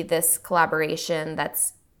going to be this collaboration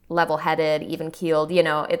that's level-headed, even-keeled. You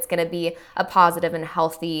know, it's going to be a positive and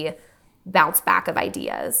healthy bounce back of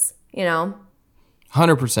ideas, you know?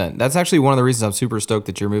 100%. That's actually one of the reasons I'm super stoked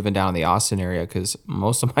that you're moving down in the Austin area, because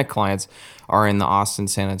most of my clients are in the Austin,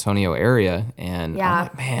 San Antonio area. And I'm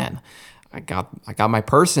like, man, I got my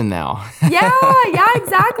person now. Yeah,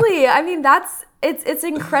 exactly. I mean, it's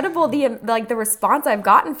incredible the response I've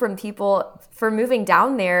gotten from people for moving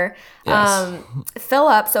down there. Yes.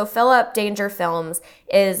 Philip Danger Films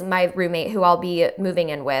is my roommate who I'll be moving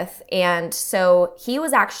in with. And so he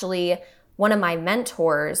was actually one of my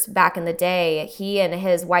mentors back in the day. He and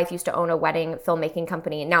his wife used to own a wedding filmmaking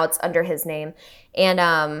company. Now it's under his name.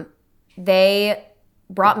 And they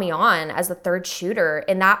brought me on as the third shooter.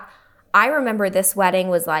 And I remember this wedding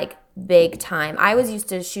was like big time. I was used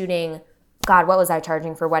to shooting, God, what was I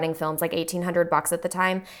charging for wedding films? Like $1,800 at the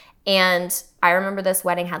time. And I remember this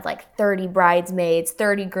wedding had like 30 bridesmaids,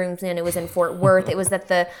 30 groomsmen. It was in Fort Worth. It was at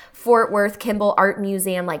the Fort Worth Campbell Art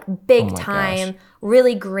Museum, like big time,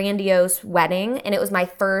 really grandiose wedding. And it was my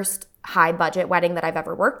first high budget wedding that I've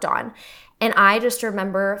ever worked on. And I just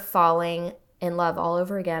remember falling in love all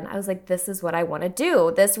over again. I was like, this is what I want to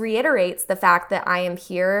do. This reiterates the fact that I am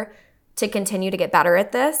here to continue to get better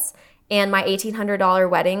at this. And my $1,800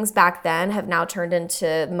 weddings back then have now turned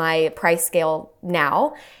into my price scale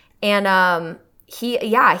now. And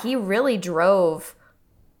he really drove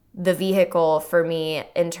the vehicle for me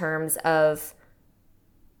in terms of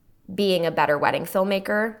being a better wedding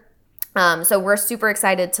filmmaker. So we're super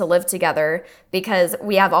excited to live together because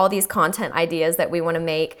we have all these content ideas that we want to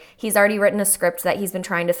make. He's already written a script that he's been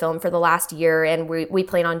trying to film for the last year, and we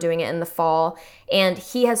plan on doing it in the fall. And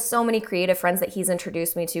he has so many creative friends that he's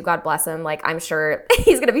introduced me to. God bless him. Like, I'm sure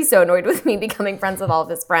he's going to be so annoyed with me becoming friends with all of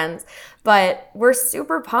his friends. But we're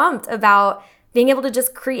super pumped about being able to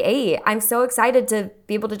just create. I'm so excited to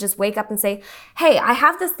be able to just wake up and say, hey, I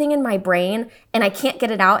have this thing in my brain and I can't get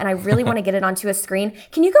it out and I really want to get it onto a screen.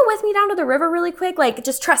 Can you go with me down to the river really quick? Like,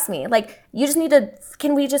 just trust me. Like, you just need to,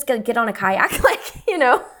 can we just get on a kayak? Like, you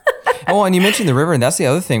know? Oh, and you mentioned the river, and that's the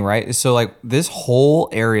other thing, right? So like this whole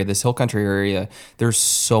area, this hill country area, there's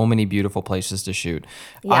so many beautiful places to shoot.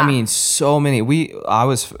 Yeah. I mean, so many. I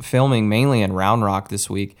was filming mainly in Round Rock this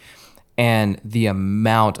week, and the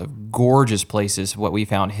amount of gorgeous places, what we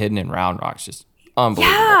found hidden in Round Rock, is just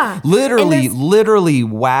unbelievable. Yeah. Literally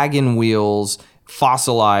wagon wheels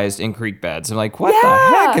fossilized in creek beds. I'm like, what the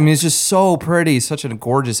heck? I mean, it's just so pretty. Such a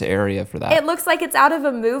gorgeous area for that. It looks like it's out of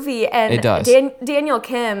a movie. And it does. Daniel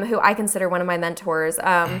Kim, who I consider one of my mentors,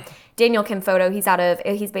 Daniel Kim Photo,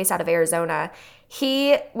 he's based out of Arizona.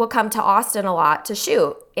 He will come to Austin a lot to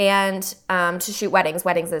shoot and to shoot weddings.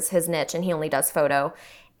 Weddings is his niche, and he only does photo.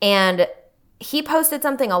 And he posted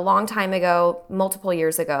something a long time ago, multiple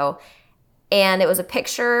years ago, and it was a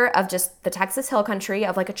picture of just the Texas hill country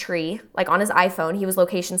of like a tree, like on his iPhone. He was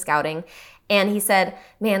location scouting, and he said,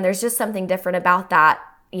 man, there's just something different about that,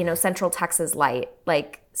 you know, Central Texas light.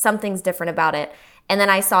 Like, something's different about it. And then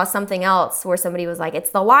I saw something else where somebody was like, it's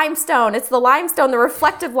the limestone, the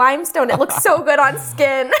reflective limestone. It looks so good on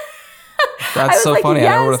skin. That's so funny. Yes,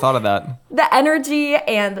 I never would have thought of that. The energy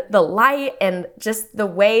and the light and just the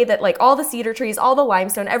way that like all the cedar trees, all the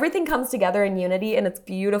limestone, everything comes together in unity, and it's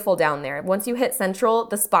beautiful down there. Once you hit Central,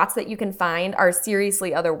 the spots that you can find are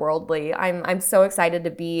seriously otherworldly. I'm so excited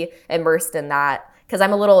to be immersed in that because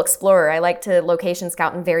I'm a little explorer. I like to location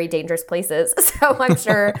scout in very dangerous places. So I'm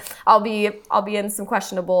sure I'll be in some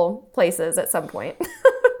questionable places at some point.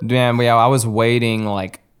 Damn, yeah, I was waiting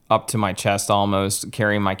like up to my chest almost,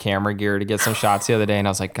 carrying my camera gear to get some shots the other day. And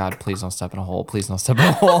I was like, God, please don't step in a hole. Please don't step in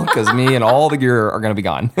a hole, because me and all the gear are going to be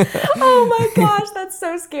gone. Oh my gosh, that's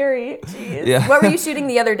so scary. Jeez. Yeah. What were you shooting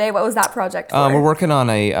the other day? What was that project for? We're working on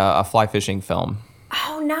a fly fishing film.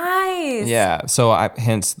 Oh, nice. Yeah. So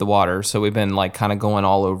hence the water. So we've been like kind of going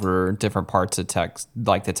all over different parts of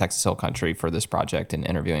like the Texas Hill Country for this project, and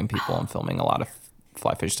interviewing people and filming a lot of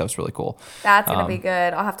fly fish stuff. It's really cool. That's going to be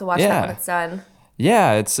good. I'll have to watch that when it's done.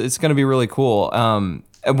 Yeah, it's going to be really cool.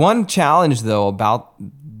 One challenge, though, about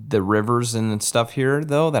the rivers and stuff here,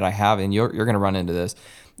 though, that I have, and you're going to run into this,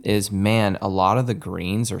 is, man, a lot of the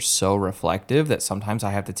greens are so reflective that sometimes I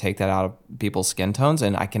have to take that out of people's skin tones.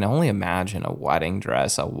 And I can only imagine a wedding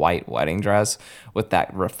dress, a white wedding dress with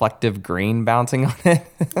that reflective green bouncing on it.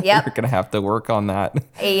 Yep. You're going to have to work on that.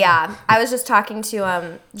 Yeah. I was just talking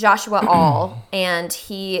to Joshua All, and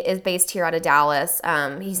he is based here out of Dallas.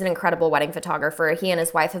 He's an incredible wedding photographer. He and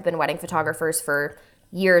his wife have been wedding photographers for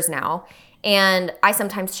years now. And I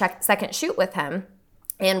sometimes check second shoot with him.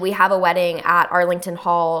 And we have a wedding at Arlington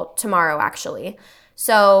Hall tomorrow, actually.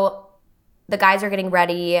 So the guys are getting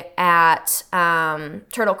ready at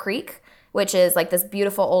Turtle Creek, which is like this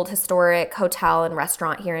beautiful old historic hotel and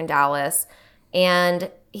restaurant here in Dallas.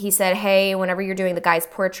 And he said, hey, whenever you're doing the guys'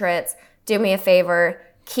 portraits, do me a favor,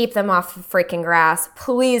 keep them off the freaking grass.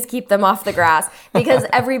 Please keep them off the grass. Because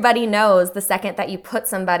everybody knows the second that you put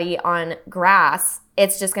somebody on grass,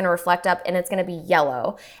 it's just going to reflect up and it's going to be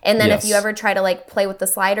yellow. And then if you ever try to like play with the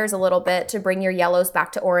sliders a little bit to bring your yellows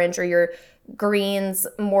back to orange or your greens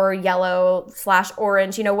more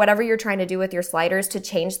yellow/orange, you know, whatever you're trying to do with your sliders to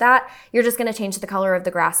change that, you're just going to change the color of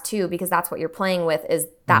the grass too, because that's what you're playing with is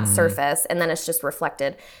that surface, and then it's just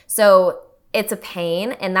reflected. So it's a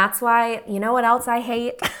pain, and that's why, you know what else I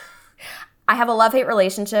hate? I have a love-hate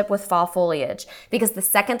relationship with fall foliage, because the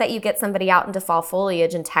second that you get somebody out into fall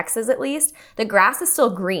foliage, in Texas at least, the grass is still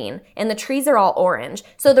green and the trees are all orange.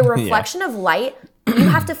 So the reflection of light, you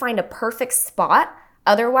have to find a perfect spot.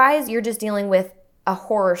 Otherwise, you're just dealing with a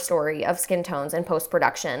horror story of skin tones in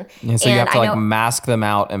post-production. And so you have to like mask them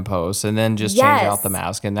out in post and then just change out the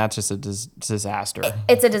mask, and that's just a disaster.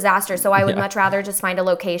 It's a disaster. So I would much rather just find a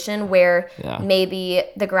location where maybe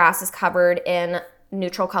the grass is covered in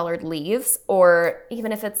neutral colored leaves, or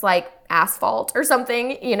even if it's like asphalt or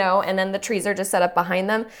something, you know, and then the trees are just set up behind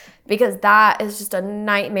them, because that is just a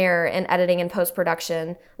nightmare in editing and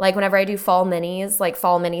post-production. Like whenever I do fall minis, like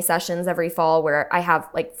fall mini sessions every fall where I have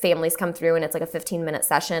like families come through and it's like a 15-minute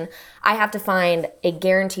session, I have to find a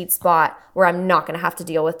guaranteed spot where I'm not going to have to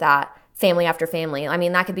deal with that family after family. I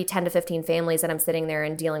mean, that could be 10 to 15 families that I'm sitting there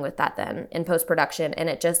and dealing with that then in post-production. And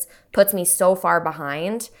it just puts me so far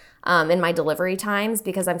behind in my delivery times,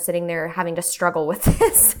 because I'm sitting there having to struggle with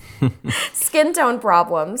this skin tone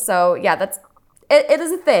problem. So yeah, it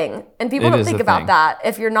is a thing. And people don't think about that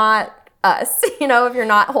if you're not us, you know, if you're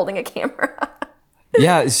not holding a camera.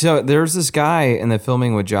 Yeah, so there's this guy in the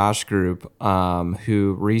Filming with Josh group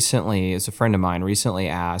who recently, is a friend of mine, recently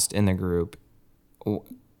asked in the group,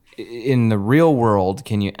 in the real world,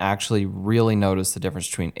 can you actually really notice the difference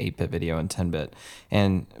between 8-bit video and 10-bit?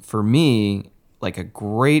 And for me, like a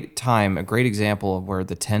great example of where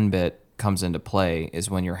the 10-bit comes into play is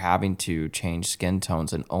when you're having to change skin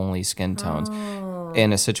tones and only skin tones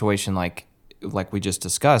in a situation like we just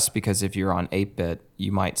discussed, because if you're on 8-bit,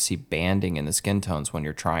 you might see banding in the skin tones when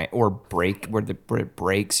you're trying, or break where it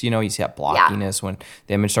breaks, you know, you see that blockiness when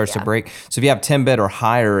the image starts to break. So if you have 10-bit or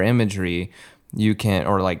higher imagery, you can,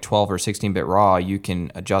 or like 12 or 16-bit raw, you can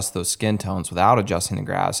adjust those skin tones without adjusting the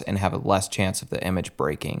grass and have a less chance of the image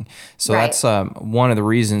breaking. So that's one of the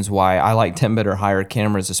reasons why I like 10-bit or higher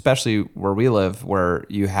cameras, especially where we live, where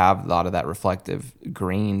you have a lot of that reflective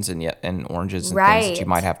greens and oranges and things that you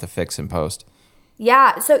might have to fix in post.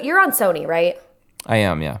 Yeah. So you're on Sony, right? I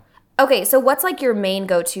am, yeah. Okay. So what's like your main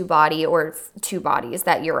go-to body or two bodies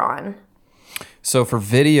that you're on? So for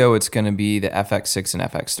video, it's going to be the FX6 and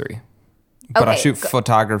FX3. But I shoot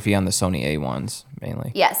photography on the Sony A1s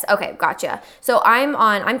mainly. Yes. Okay. Gotcha. So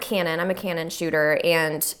I'm Canon. I'm a Canon shooter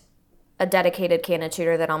and a dedicated Canon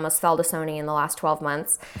shooter that almost fell to Sony in the last 12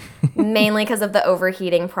 months, mainly because of the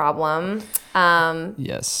overheating problem.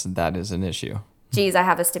 Yes, that is an issue. Geez, I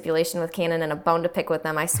have a stipulation with Canon and a bone to pick with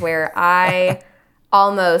them. I swear. I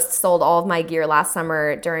almost sold all of my gear last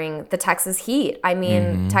summer during the Texas heat. I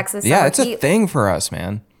mean, Texas summer heat. Yeah, it's a thing for us,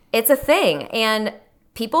 man. It's a thing. And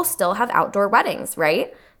people still have outdoor weddings,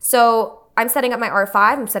 right? So I'm setting up my R5,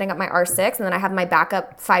 I'm setting up my R6, and then I have my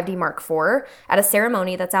backup 5D Mark IV at a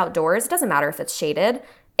ceremony that's outdoors. It doesn't matter if it's shaded.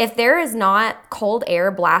 If there is not cold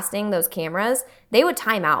air blasting those cameras, they would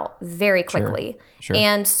time out very quickly. Sure.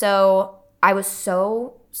 And so I was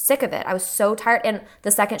so sick of it. I was so tired. And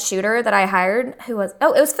the second shooter that I hired, it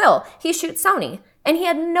was Phil. He shoots Sony. And he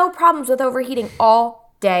had no problems with overheating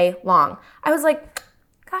all day long. I was like,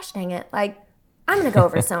 gosh dang it. Like, I'm going to go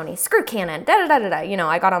over to Sony. Screw Canon. Da-da-da-da-da. You know,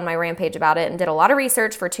 I got on my rampage about it and did a lot of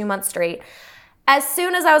research for 2 months straight. As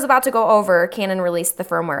soon as I was about to go over, Canon released the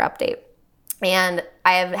firmware update. And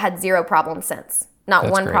I have had zero problems since. Not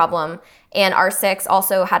one problem. And R6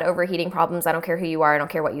 also had overheating problems. I don't care who you are. I don't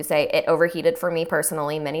care what you say. It overheated for me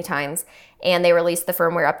personally many times. And they released the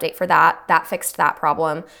firmware update for that. That fixed that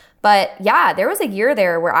problem. But yeah, there was a year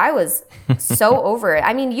there where I was so over it.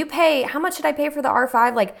 I mean, how much did I pay for the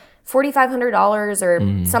R5? Like $4,500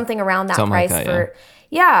 or something around that something price like that, for.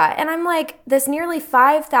 Yeah. And I'm like, this nearly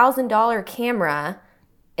 $5,000 camera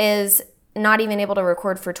is not even able to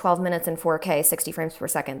record for 12 minutes in 4K, 60 frames per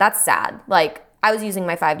second. That's sad. Like, I was using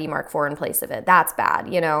my 5D Mark IV in place of it. That's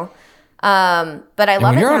bad, you know? But I love it now.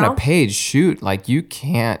 When you're on a paid shoot, like, you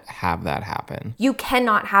can't have that happen. You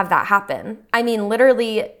cannot have that happen. I mean,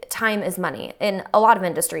 literally, time is money in a lot of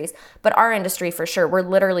industries. But our industry, for sure, we're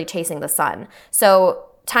literally chasing the sun. So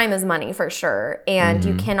time is money for sure. And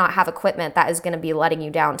you cannot have equipment that is going to be letting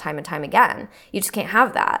you down time and time again. You just can't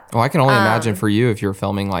have that. Well, I can only imagine for you if you're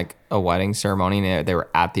filming like a wedding ceremony and they were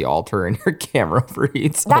at the altar and your camera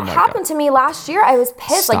overheats. That happened to me last year. I was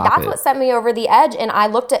pissed. That's what sent me over the edge. And I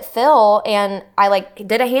looked at Phil and I like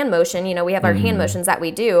did a hand motion. You know, we have our hand motions that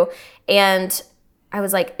we do. And I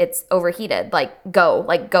was like, it's overheated. Go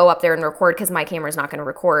up there and record because my camera's not going to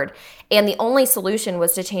record. And the only solution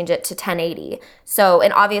was to change it to 1080. So,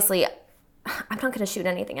 and obviously, I'm not going to shoot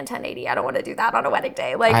anything in 1080. I don't want to do that on a wedding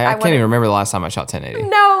day. Like I can't even remember the last time I shot 1080.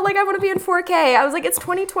 No, like I want to be in 4K. I was like, it's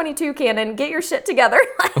 2022, Canon. Get your shit together.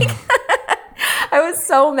 Like, I was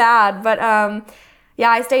so mad. But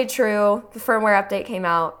yeah, I stayed true. The firmware update came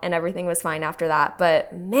out and everything was fine after that.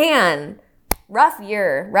 But man, rough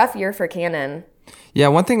year for Canon. Yeah,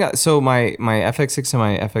 one thing, so my FX6 and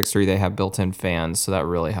my FX3, they have built-in fans, so that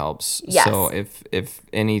really helps. Yes. So if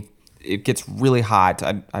it gets really hot,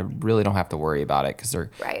 I really don't have to worry about it because they're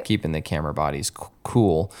keeping the camera bodies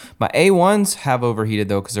cool. My A1s have overheated,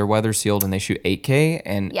 though, because they're weather sealed and they shoot 8K.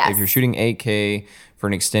 And if you're shooting 8K for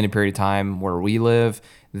an extended period of time where we live,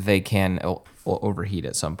 they can overheat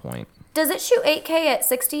at some point. Does it shoot 8K at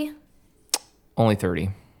 60? Only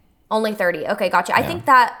 30. Only 30. Okay, gotcha. I think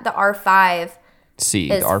that the R5... the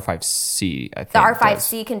R5C, I think. The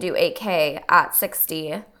R5C can do 8K at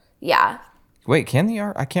 60. Yeah. Wait, can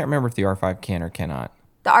I can't remember if the R5 can or cannot.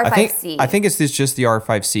 The R5C. I think it's just the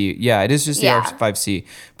R5C. Yeah, it is just the R5C.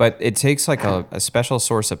 But it takes like a special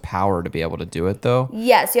source of power to be able to do it, though.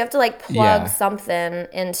 Yes, you have to like plug something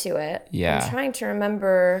into it. Yeah. I'm trying to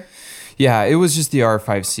remember. Yeah, it was just the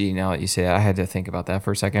R5C. Now that you say that, I had to think about that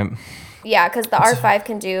for a second. Yeah, because the R5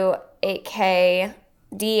 can do 8K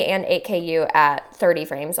D and 8KU at 30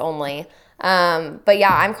 frames only. But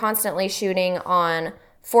yeah, I'm constantly shooting on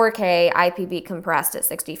 4K IPB compressed at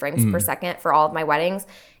 60 frames per second for all of my weddings.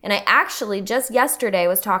 And I actually just yesterday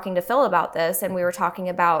was talking to Phil about this, and we were talking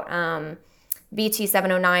about BT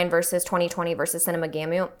 709 versus 2020 versus Cinema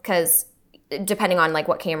Gamut, because depending on like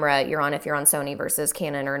what camera you're on, if you're on Sony versus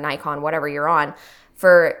Canon or Nikon, whatever you're on,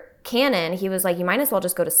 for Canon, he was like, you might as well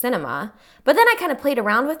just go to cinema. But then I kind of played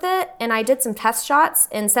around with it and I did some test shots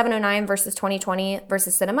in 709 versus 2020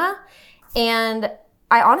 versus cinema. And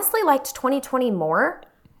I honestly liked 2020 more.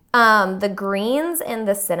 The greens in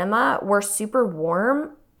the cinema were super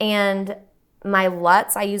warm, and my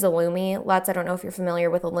LUTs, I use Illumi LUTs. I don't know if you're familiar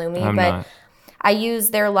with Illumi, but not. I use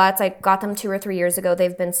their LUTs. I got them 2 or 3 years ago.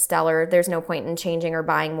 They've been stellar. There's no point in changing or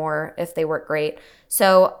buying more if they work great.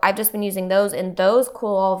 So I've just been using those, and those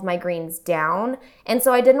cool all of my greens down. And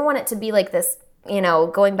so I didn't want it to be like this,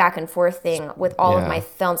 going back and forth thing with all of my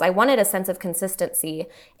films. I wanted a sense of consistency,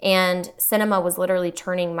 and cinema was literally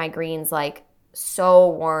turning my greens like so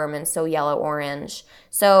warm and so yellow orange.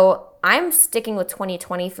 So I'm sticking with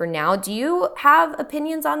 2020 for now. Do you have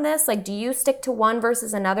opinions on this? Like, do you stick to one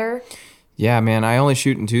versus another? Yeah, man, I only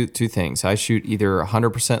shoot in two things. I shoot either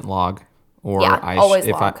 100% log, or always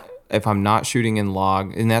log. If I'm not shooting in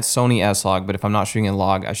log, and that's Sony S-Log, but if I'm not shooting in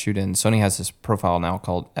log, I shoot in, Sony has this profile now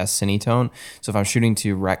called S-Cinetone. So if I'm shooting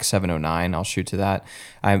to Rec 709, I'll shoot to that.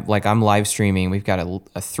 I'm live streaming. We've got a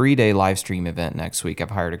 3-day live stream event next week.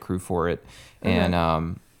 I've hired a crew for it. And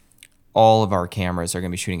all of our cameras are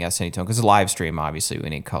going to be shooting S-Cinetone because it's a live stream, obviously. We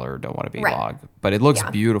need color, don't want to be log. But it looks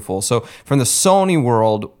beautiful. So from the Sony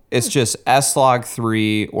world, it's just S-Log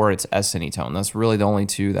 3 or it's S-Cinetone. That's really the only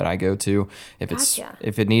two that I go to. If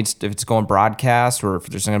it's going broadcast, or if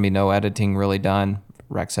there's going to be no editing really done,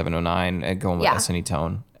 Rec 709 and going with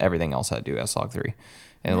S-Cinetone. Everything else I do S-Log 3.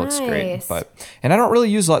 And it looks great. And I don't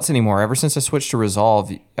really use LUTs anymore. Ever since I switched to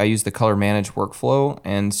Resolve, I use the color manage workflow.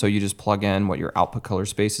 And so you just plug in what your output color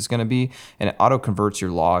space is going to be, and it auto converts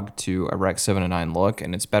your log to a Rec 709 look.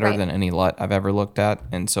 And it's better than any LUT I've ever looked at.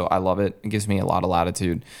 And so I love it. It gives me a lot of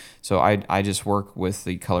latitude. So I just work with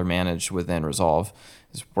the color manage within Resolve.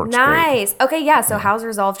 This works nice. great. Okay, yeah. So how's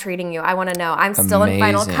Resolve treating you? I want to know. I'm still in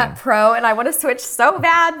Final Cut Pro, and I want to switch so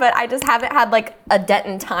bad, but I just haven't had like a dent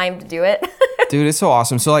in time to do it. Dude, it's so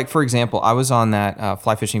awesome. So like, for example, I was on that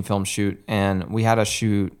fly fishing film shoot, and we had a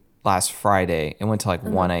shoot last Friday. It went to like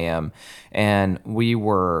 1 a.m. and we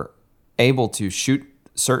were able to shoot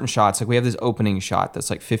certain shots. Like we have this opening shot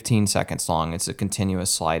that's like 15 seconds long. It's a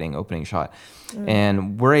continuous sliding opening shot.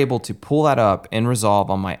 And we're able to pull that up in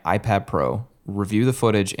Resolve on my iPad Pro, review the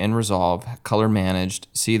footage in Resolve, color managed,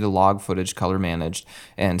 see the log footage color managed.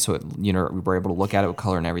 And so, we were able to look at it with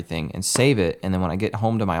color and everything and save it. And then when I get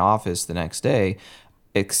home to my office the next day,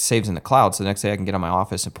 it saves in the cloud. So the next day I can get on my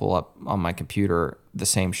office and pull up on my computer the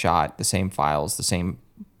same shot, the same files, the same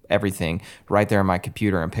everything right there on my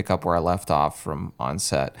computer and pick up where I left off from on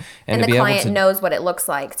set. And the client knows what it looks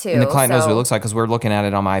like too. And the client knows what it looks like because we're looking at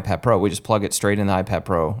it on my iPad Pro. We just plug it straight in the iPad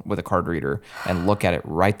Pro with a card reader and look at it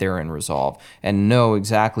right there in Resolve and know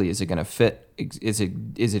exactly, is it going to fit? Is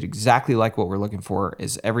it exactly like what we're looking for?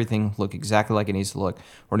 Is everything look exactly like it needs to look?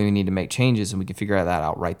 Or do we need to make changes? And we can figure that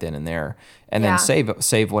out right then and there. And then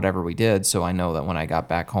save whatever we did. So I know that when I got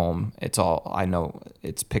back home, I know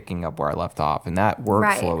it's picking up where I left off. And that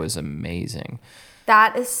workflow is amazing.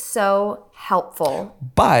 That is so helpful.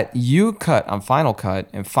 But you cut on Final Cut,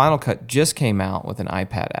 and Final Cut just came out with an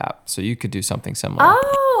iPad app. So you could do something similar.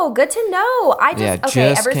 Oh, good to know.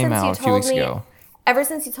 Just came out a few weeks ago. Ever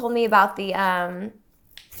since you told me about the, I'm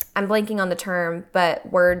blanking on the term, but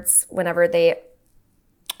words whenever they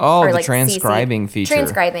the like transcribing feature.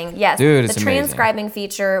 Transcribing, yes. Dude, it's the amazing. Transcribing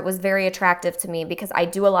feature was very attractive to me because I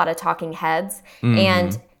do a lot of talking heads.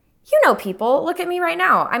 And people, look at me right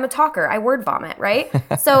now. I'm a talker. I word vomit, right?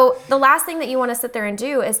 So the last thing that you want to sit there and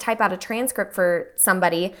do is type out a transcript for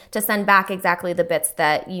somebody to send back exactly the bits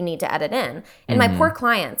that you need to edit in. And my poor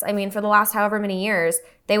clients, for the last however many years,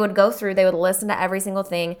 they would go through, they would listen to every single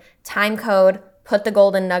thing, time code, put the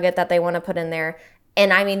golden nugget that they want to put in there.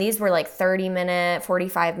 And these were like 30-minute,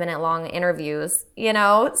 45-minute long interviews,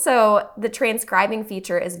 So the transcribing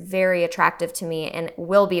feature is very attractive to me and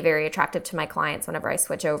will be very attractive to my clients whenever I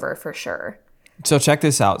switch over for sure. So check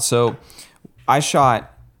this out. So I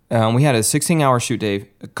shot, we had a 16-hour shoot day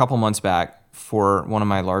a couple months back for one of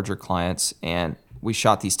my larger clients. And we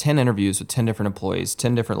shot these 10 interviews with 10 different employees,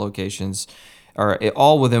 10 different locations,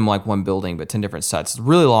 all within like one building, but 10 different sets. It's a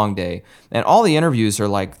really long day. And all the interviews are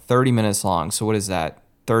like 30 minutes long. So what is that?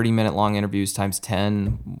 30-minute long interviews times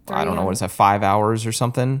 10. I don't know. What is that? 5 hours or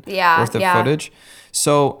something worth of footage.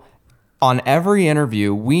 So on every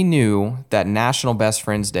interview, we knew that National Best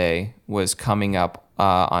Friends Day was coming up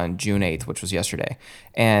on June 8th, which was yesterday.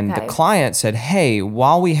 And the client said, hey,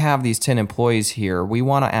 while we have these 10 employees here, we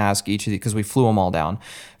want to ask each of these, because we flew them all down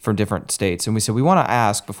from different states. And we said, we want to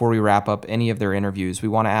ask, before we wrap up any of their interviews, we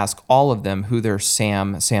want to ask all of them who their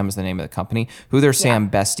Sam is the name of the company, who their Sam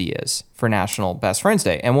bestie is for National Best Friends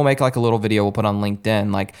Day. And we'll make like a little video we'll put on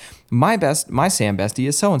LinkedIn, like my Sam bestie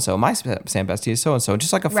is so-and-so, my Sam bestie is so-and-so,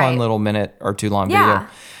 just like a fun little minute or two long video.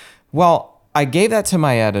 Well, I gave that to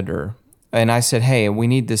my editor. And I said, hey, we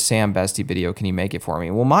need this Sam Bestie video. Can you make it for me?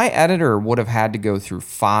 Well, my editor would have had to go through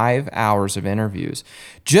 5 hours of interviews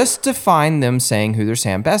just to find them saying who their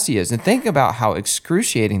Sam Bestie is. And think about how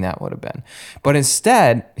excruciating that would have been. But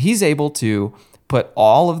instead, he's able to put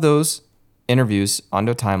all of those interviews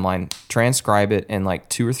onto a timeline, transcribe it in like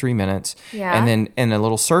 2 or 3 minutes. And then in a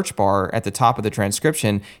little search bar at the top of the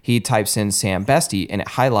transcription, he types in Sam Bestie and it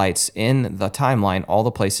highlights in the timeline all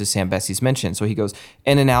the places Sam Bestie's mentioned. So he goes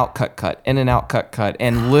in and out, cut, in and out, cut.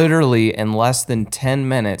 And literally in less than 10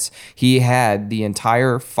 minutes, he had the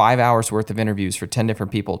entire 5 hours worth of interviews for 10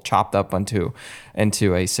 different people chopped up into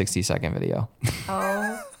a 60-second video.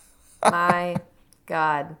 Oh my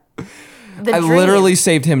God. I literally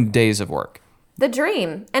saved him days of work. The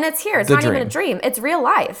dream. And it's here. It's not even a dream. It's real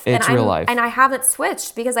life. It's real life. And I haven't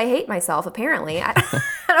switched because I hate myself, apparently. I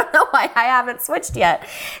don't know why I haven't switched yet.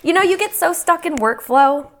 You get so stuck in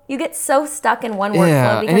workflow. You get so stuck in one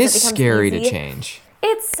workflow because and it's it becomes scary easy. To change.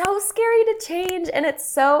 It's so scary to change. And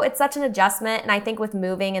it's such an adjustment. And I think with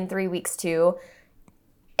moving in 3 weeks too,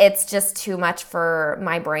 it's just too much for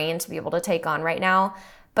my brain to be able to take on right now.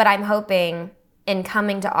 But I'm hoping in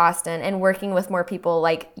coming to Austin and working with more people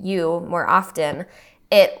like you more often,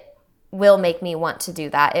 it will make me want to do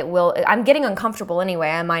that. It will. I'm getting uncomfortable anyway.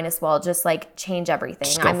 I might as well just like change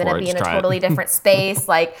everything. I'm going to be in a totally different space.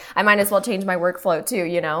 Like I might as well change my workflow too, I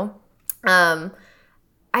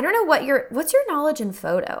don't know what's your knowledge in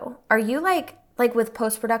photo? Are you like with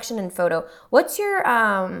post-production and photo? What's your,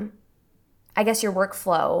 I guess your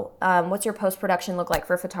workflow. What's your post-production look like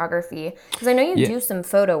for photography? Because I know you do some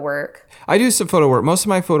photo work. I do some photo work. Most of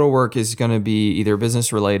my photo work is going to be either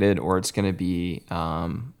business related or it's going to be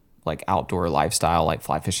like outdoor lifestyle, like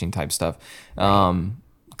fly fishing type stuff.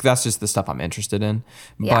 That's just the stuff I'm interested in.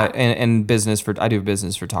 But and I do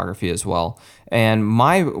business photography as well. And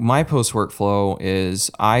my post workflow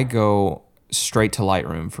is I go straight to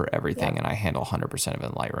Lightroom for everything, and I handle 100% of it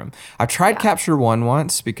in Lightroom. I've tried Capture One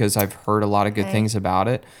once because I've heard a lot of good things about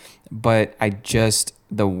it, but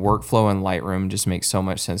the workflow in Lightroom just makes so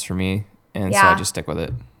much sense for me, and so I just stick with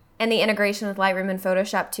it. And the integration with Lightroom and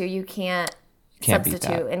Photoshop too, you can't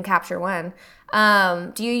substitute in Capture One.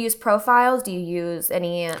 Do you use profiles? Do you use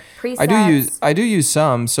any presets? I do use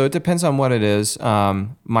some, so it depends on what it is.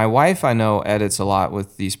 My wife, I know, edits a lot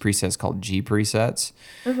with these presets called G presets.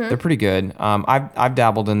 Mm-hmm. They're pretty good. I've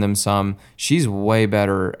dabbled in them some. She's way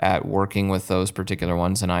better at working with those particular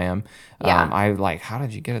ones than I am. I like, how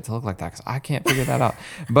did you get it to look like that? Because I can't figure that out.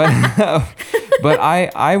 But but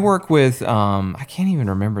I work with I can't even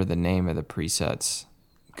remember the name of the presets.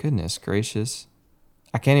 Goodness gracious.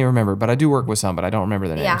 I can't even remember, but I do work with some, but I don't remember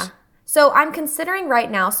the names. Yeah. So I'm considering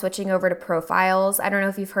right now switching over to profiles. I don't know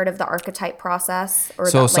if you've heard of the archetype process.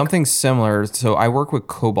 Something similar. So I work with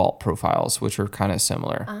Cobalt profiles, which are kind of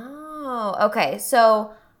similar. Oh, okay.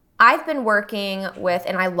 So I've been working with,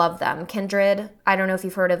 and I love them, Kindred. I don't know if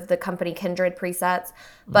you've heard of the company Kindred presets,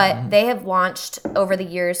 but they have launched over the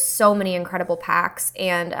years so many incredible packs.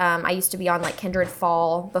 And I used to be on like Kindred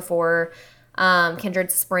Fall before,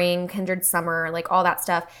 Kindred Spring, Kindred Summer, like all that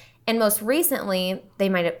stuff. And most recently, they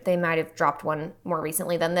might have dropped one more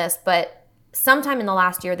recently than this, but sometime in the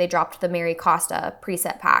last year, they dropped the Mary Costa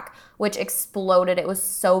preset pack, which exploded. It was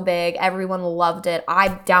so big. Everyone loved it. I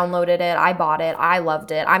downloaded it. I bought it. I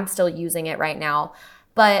loved it. I'm still using it right now.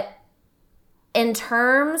 But in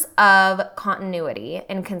terms of continuity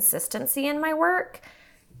and consistency in my work,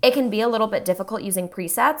 it can be a little bit difficult using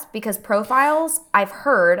presets because profiles, I've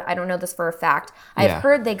heard, I don't know this for a fact, I've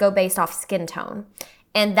heard they go based off skin tone.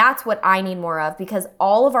 And that's what I need more of because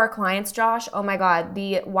all of our clients, Josh, oh my God,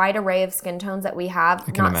 the wide array of skin tones that we have,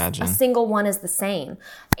 I can imagine. A single one is the same.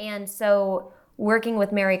 And so working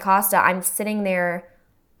with Mary Costa, I'm sitting there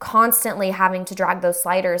constantly having to drag those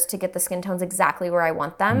sliders to get the skin tones exactly where I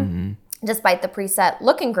want them, despite the preset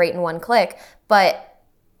looking great in one click, but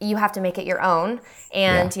you have to make it your own.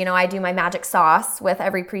 And, I do my magic sauce with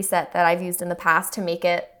every preset that I've used in the past to make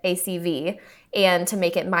it ACV and to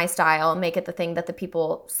make it my style, make it the thing that the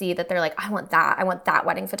people see that they're like, I want that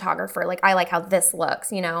wedding photographer. Like, I like how this looks,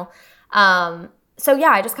 So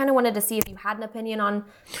I just kind of wanted to see if you had an opinion on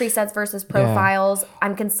presets versus profiles.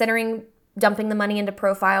 I'm considering dumping the money into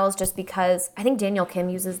profiles just because I think Daniel Kim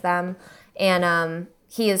uses them and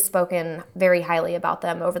he has spoken very highly about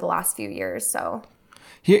them over the last few years, so...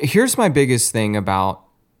 Here's my biggest thing about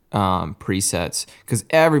presets, because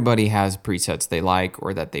everybody has presets they like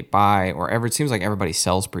or that they buy, it seems like everybody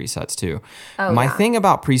sells presets too. My thing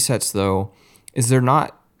about presets though is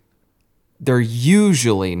they're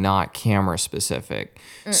usually not camera specific.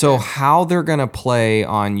 So how they're gonna play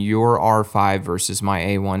on your R5 versus my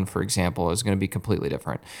A1, for example, is gonna be completely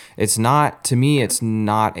different. It's not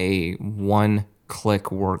a one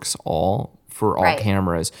click works all for all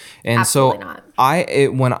cameras. And absolutely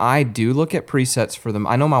so when I do look at presets for them,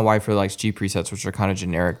 I know my wife really likes G presets, which are kind of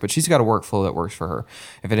generic, but she's got a workflow that works for her.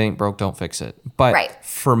 If it ain't broke, don't fix it. But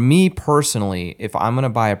for me personally, if I'm going to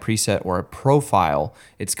buy a preset or a profile,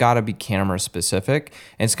 it's got to be camera specific.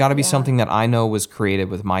 And it's got to be something that I know was created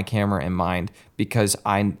with my camera in mind, because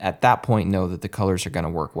I, at that point, know that the colors are going to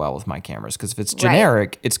work well with my cameras. Because if it's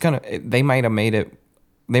generic, they might have made it.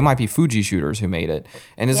 They might be Fuji shooters who made it,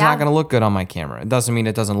 and it's not going to look good on my camera. It doesn't mean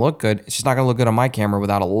it doesn't look good. It's just not going to look good on my camera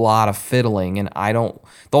without a lot of fiddling. And the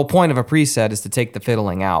whole point of a preset is to take the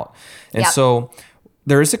fiddling out. And so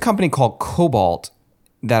there is a company called Cobalt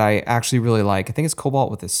that I actually really like. I think it's Cobalt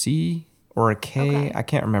with a C or a K. Okay. I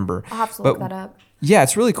can't remember. I'll have to look that up. Yeah,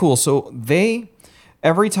 it's really cool. So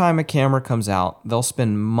every time a camera comes out, they'll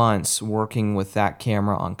spend months working with that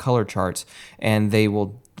camera on color charts, and they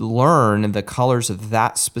will learn the colors of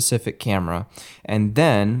that specific camera, and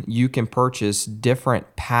then you can purchase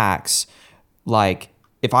different packs. Like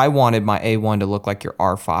if I wanted my A1 to look like your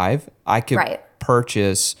R5, I could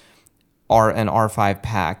purchase an R5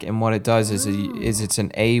 pack, and what it does is it's an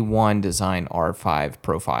A1 design R5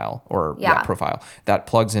 profile profile that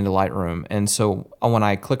plugs into Lightroom. And so when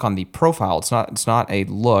I click on the profile, it's not a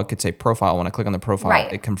look, it's a profile. When I click on the profile,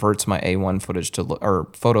 it converts my A1 footage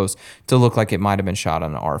photos to look like it might have been shot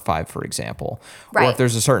on an R5, for example. Or if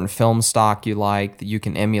there's a certain film stock you like, you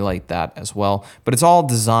can emulate that as well. But it's all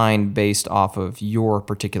designed based off of your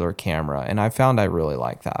particular camera, and I found I really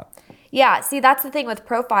like that. Yeah, see, that's the thing with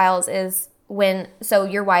profiles is so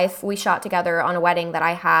your wife, we shot together on a wedding that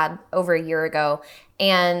I had over a year ago,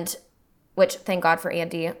 and which, thank God for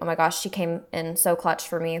Andy. Oh my gosh, she came in so clutch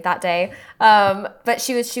for me that day. But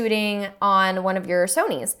she was shooting on one of your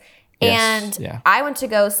Sonys. Yes, and I went to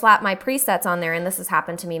go slap my presets on there, and this has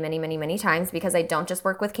happened to me many, many, many times because I don't just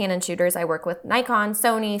work with Canon shooters. I work with Nikon,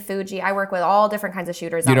 Sony, Fuji. I work with all different kinds of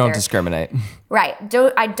shooters out there. You don't discriminate. Right.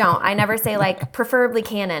 I don't. I never say, like, preferably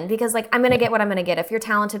Canon because, like, I'm going to get what I'm going to get. If you're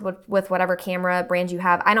talented with whatever camera brand you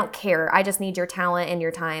have, I don't care. I just need your talent and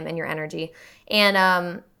your time and your energy.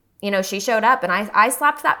 And, she showed up, and I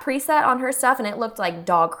slapped that preset on her stuff, and it looked like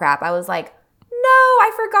dog crap. I was like, no,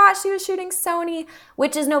 I forgot she was shooting Sony,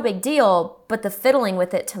 which is no big deal, but the fiddling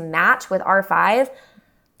with it to match with R5,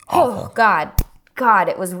 oh, God,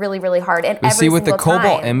 it was really, really hard. And see, with the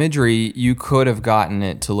Cobalt imagery, you could have gotten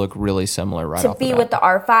it to look really similar right off the bat. To be with the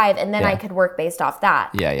R5, and then I could work based off that.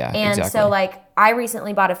 Yeah, And exactly. so, like, I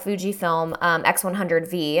recently bought a Fujifilm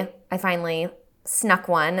X100V. I finally snuck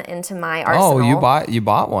one into my arsenal. Oh, you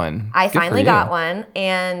bought one. I finally got one,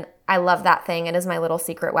 and I love that thing. It is my little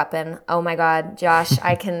secret weapon. Oh my God, Josh,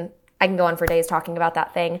 I can go on for days talking about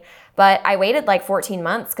that thing. But I waited like 14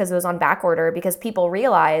 months because it was on back order because people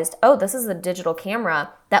realized, oh, this is a digital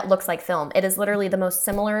camera that looks like film. It is literally the most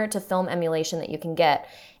similar to film emulation that you can get.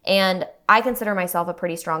 And I consider myself a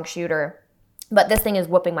pretty strong shooter, but this thing is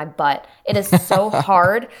whooping my butt. It is so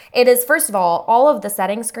hard. It is, first of all of the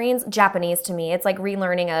setting screens, Japanese to me. It's like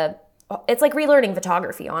relearning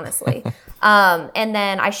photography, honestly. And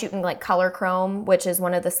then I shoot in like color chrome, which is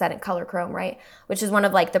one of the color chrome, right? Which is one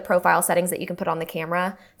of like the profile settings that you can put on the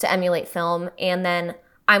camera to emulate film. And then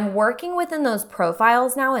I'm working within those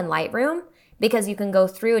profiles now in Lightroom because you can go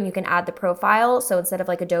through and you can add the profile. So instead of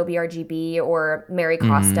like Adobe RGB or Mary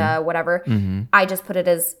Costa, whatever, I just put it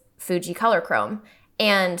as Fuji color chrome.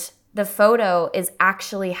 And the photo is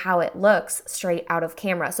actually how it looks straight out of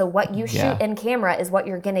camera. So what you shoot in camera is what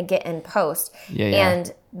you're going to get in post.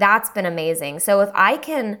 And that's been amazing. So if I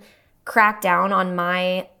can crack down on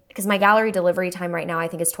because my gallery delivery time right now I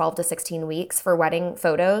think is 12 to 16 weeks for wedding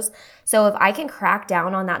photos. So if I can crack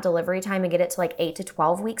down on that delivery time and get it to like 8 to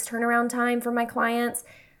 12 weeks turnaround time for my clients,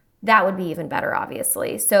 that would be even better,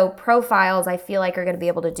 obviously. So profiles, I feel like, are going to be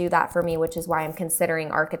able to do that for me, which is why I'm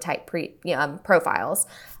considering archetype profiles,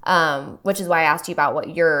 which is why I asked you about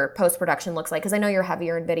what your post-production looks like, because I know you're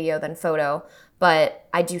heavier in video than photo, but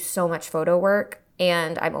I do so much photo work,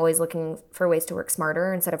 and I'm always looking for ways to work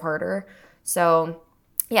smarter instead of harder. So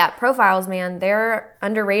yeah, profiles, man, they're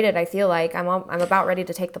underrated, I feel like. I'm about ready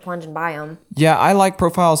to take the plunge and buy them. Yeah, I like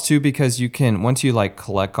profiles too because you can, once you like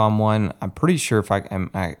click on one, I'm pretty sure I'm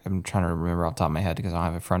trying to remember off the top of my head because I don't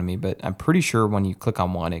have it in front of me, but I'm pretty sure when you click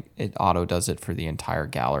on one, it auto does it for the entire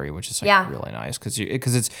gallery, which is like really nice because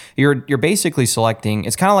you're basically selecting,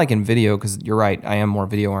 it's kind of like in video because you're right, I am more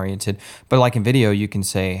video oriented, but like in video, you can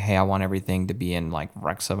say, hey, I want everything to be in like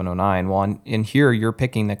Rec 709. Well, in here, you're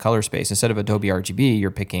picking the color space. Instead of Adobe RGB, you're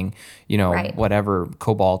picking, whatever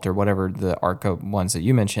Cobalt or whatever the Arco ones that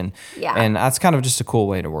you mentioned. Yeah. And that's kind of just a cool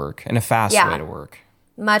way to work and a fast way to work.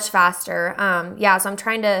 Much faster. So I'm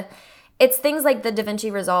trying to, it's things like the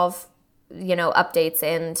DaVinci Resolve, updates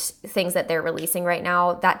and things that they're releasing right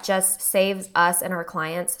now that just saves us and our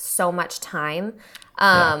clients so much time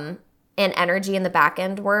and energy in the back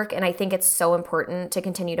end work. And I think it's so important to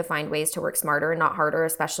continue to find ways to work smarter and not harder,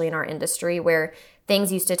 especially in our industry where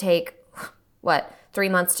things used to take, 3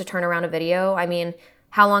 months to turn around a video. I mean,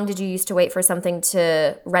 how long did you used to wait for something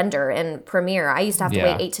to render in Premiere? I used to have to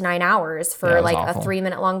wait 8 to 9 hours for like awful. A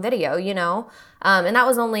 3-minute long video, and that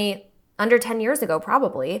was only under 10 years ago,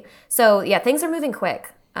 probably. So yeah, things are moving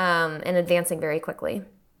quick and advancing very quickly.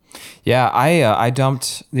 Yeah, I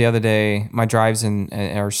dumped the other day. My drives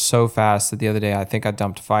are so fast that the other day I think I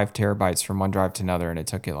dumped 5 terabytes from one drive to another, and it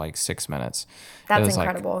took it like 6 minutes. That's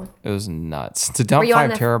incredible. It was nuts. To dump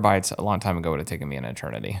 5 terabytes a long time ago would have taken me an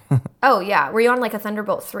eternity. Oh yeah, were you on like a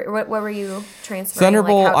Thunderbolt 3? What were you transferring?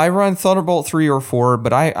 Thunderbolt. I run Thunderbolt 3 or 4,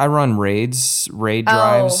 but I run RAID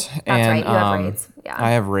drives. That's right. You have RAIDs. Yeah.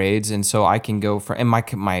 I have RAIDs, and so I can go for, and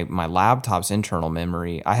my laptop's internal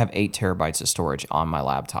memory, I have 8 terabytes of storage on my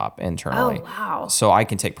laptop internally. Oh, wow. So I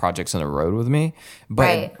can take projects on the road with me.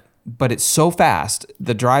 But but it's so fast.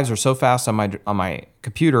 The drives are so fast on my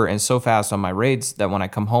computer and so fast on my raids that when I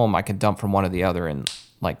come home, I can dump from one to the other in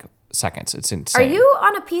like seconds. It's insane. Are you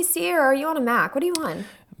on a PC or are you on a Mac? What are you on?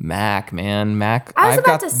 Mac, man. Mac. I was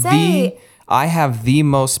about to say... I have the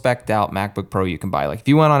most spec'd out MacBook Pro you can buy. Like if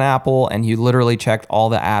you went on Apple and you literally checked all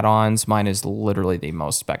the add-ons, mine is literally the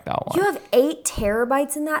most spec'd out one. You have 8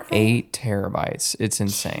 terabytes in that thing? 8 terabytes. It's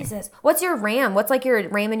insane. Jesus. What's your RAM? What's like your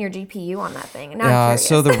RAM and your GPU on that thing? Now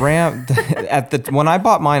so the RAM, when I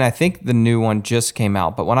bought mine, I think the new one just came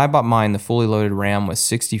out, but when I bought mine, the fully loaded RAM was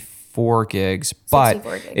 64 gigs, but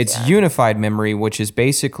 64 gigs, it's unified memory, which is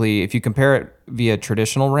basically, if you compare it via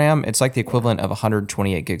traditional RAM, it's like the equivalent of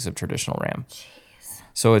 128 gigs of traditional RAM. Jeez.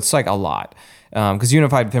 So it's like a lot, because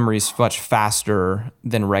unified memory is much faster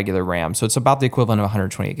than regular RAM. So it's about the equivalent of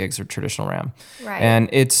 128 gigs of traditional RAM. Right. And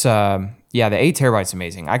it's, the 8 terabytes is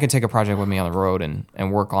amazing. I can take a project with me on the road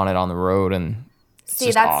and work on it on the road, and see,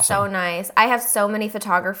 that's awesome. So nice. I have so many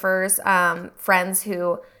photographers, friends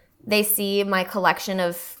who they see my collection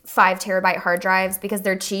of 5 terabyte hard drives because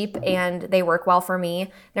they're cheap and they work well for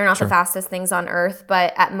me. They're not the fastest things on earth,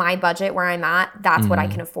 but at my budget where I'm at, that's what I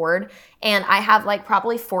can afford. And I have like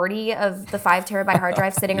probably 40 of the 5 terabyte hard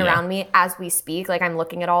drives sitting around me as we speak. Like I'm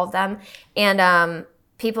looking at all of them. And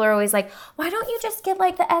people are always like, why don't you just get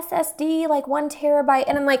like the SSD, like 1 terabyte?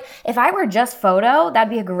 And I'm like, if I were just photo,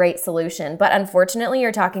 that'd be a great solution. But unfortunately,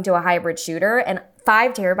 you're talking to a hybrid shooter, and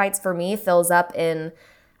 5 terabytes for me fills up in,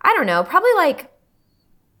 I don't know, probably like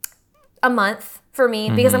a month for me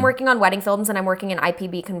because I'm working on wedding films and I'm working in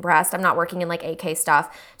IPB compressed. I'm not working in like AK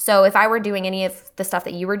stuff. So if I were doing any of the stuff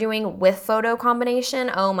that you were doing with photo combination,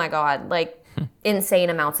 oh my God, like insane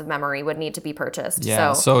amounts of memory would need to be purchased.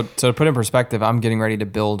 Yeah. So to put in perspective, I'm getting ready to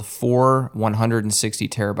build 4 160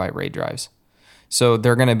 terabyte RAID drives. So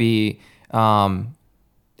they're going to be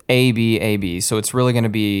AB. So it's really going to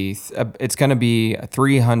be, 320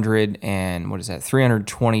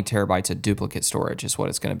 terabytes of duplicate storage is what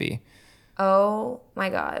it's going to be. Oh my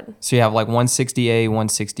God. So you have like 160A,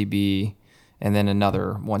 160B, and then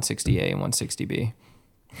another 160A and 160B.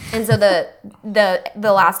 And so the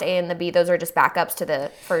last A and the B, those are just backups to the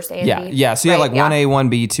first A and B? Yeah. So you have like 1A,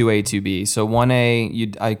 1B, 2A, 2B. So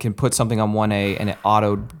 1A, I can put something on 1A and it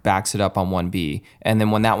auto backs it up on 1B. And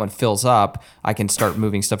then when that one fills up, I can start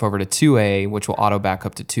moving stuff over to 2A, which will auto back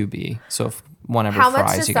up to 2B. So if one ever fries, how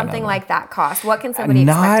much does something like that cost? What can somebody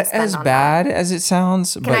expect to spend as on bad that? as it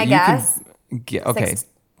sounds. Can I guess? Okay.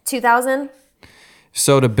 2,000?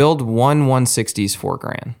 So to build one 160 is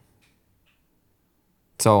 $4,000.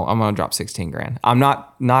 So I'm going to drop 16 grand. I'm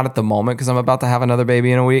not at the moment because I'm about to have another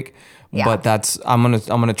baby in a week, but I'm going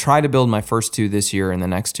to try to build my first 2 this year and the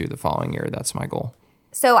next 2 the following year. That's my goal.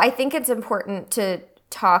 So I think it's important to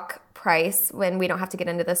talk price when we don't have to get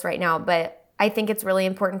into this right now, but I think it's really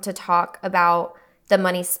important to talk about the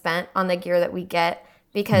money spent on the gear that we get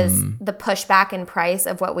because the pushback in price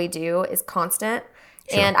of what we do is constant.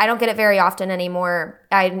 Sure. And I don't get it very often anymore.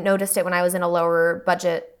 I noticed it when I was in a lower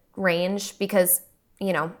budget range because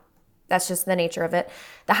that's just the nature of it.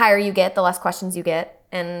 The higher you get, the less questions you get.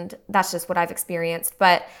 And that's just what I've experienced.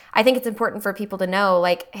 But I think it's important for people to know,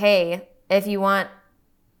 like, hey, if you want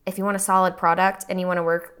a solid product and you want to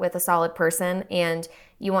work with a solid person and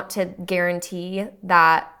you want to guarantee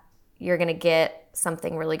that you're going to get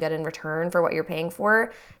something really good in return for what you're paying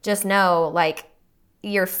for, just know, like,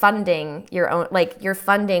 you're funding your own, like, you're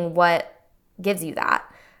funding what gives you that.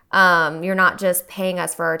 You're not just paying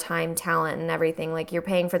us for our time, talent, and everything. Like, you're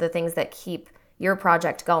paying for the things that keep your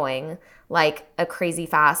project going, like a crazy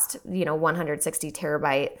fast, 160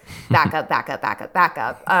 terabyte backup,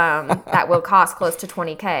 that will cost close to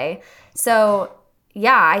 $20K. So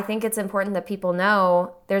yeah, I think it's important that people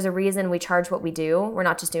know there's a reason we charge what we do. We're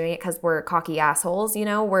not just doing it because we're cocky assholes,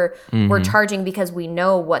 we're charging because we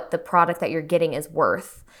know what the product that you're getting is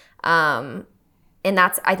worth. And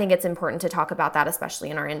I think it's important to talk about that, especially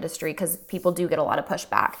in our industry, because people do get a lot of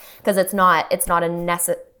pushback because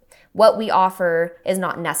what we offer is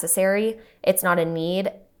not necessary. It's not a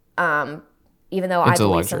need. Even though I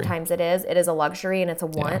believe sometimes it is a luxury and it's a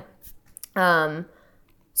want. Yeah.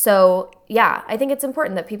 So yeah, I think it's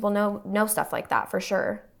important that people know stuff like that for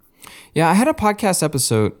sure. Yeah, I had a podcast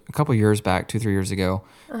episode a couple years back, 2-3 years ago,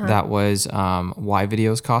 that was why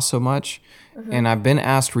videos cost so much. And I've been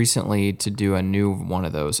asked recently to do a new one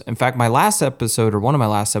of those. In fact, one of my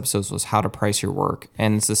last episodes was how to price your work.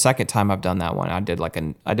 And it's the second time I've done that one. I did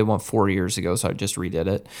one 4 years ago, so I just redid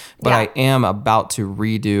it. But I am about to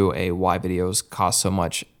redo a why videos cost so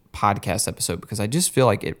much podcast episode because I just feel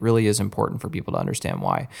like it really is important for people to understand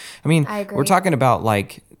why. I mean, we're talking about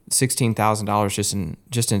like $16,000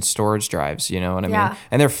 just in storage drives, you know what I Yeah. mean?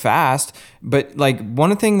 And they're fast, but like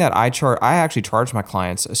one thing that I actually charge my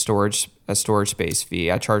clients a storage space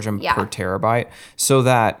fee. I charge them per terabyte, so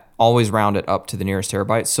that always round it up to the nearest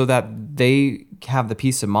terabyte, so that they have the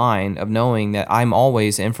peace of mind of knowing that I'm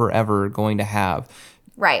always and forever going to have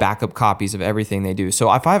backup copies of everything they do.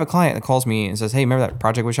 So if I have a client that calls me and says, hey, remember that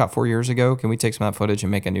project we shot 4 years ago? Can we take some of that footage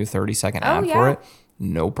and make a new 30-second ad for it?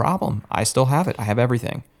 No problem. I still have it. I have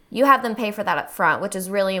everything. You have them pay for that up front, which is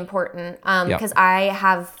really important because I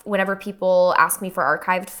have, whenever people ask me for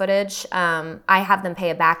archived footage, I have them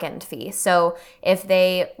pay a back end fee. So if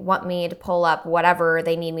they want me to pull up whatever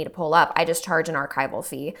they need me to pull up, I just charge an archival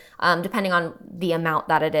fee, depending on the amount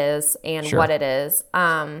that it is and what it is.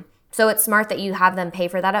 So it's smart that you have them pay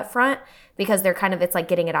for that up front because they're it's like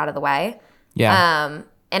getting it out of the way. Yeah.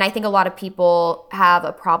 And I think a lot of people have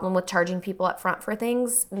a problem with charging people up front for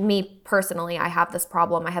things. Me personally, I have this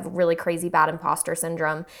problem. I have really crazy bad imposter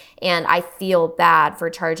syndrome. And I feel bad for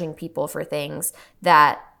charging people for things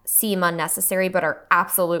that seem unnecessary but are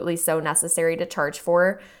absolutely so necessary to charge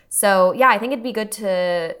for. So yeah, I think it'd be good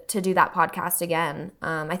to do that podcast again.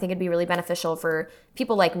 I think it'd be really beneficial for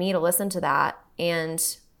people like me to listen to that and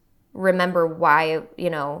remember why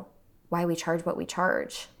we charge what we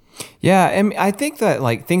charge. Yeah, and I think that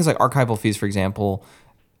like things like archival fees, for example,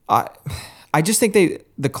 I just think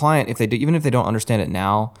the client, even if they don't understand it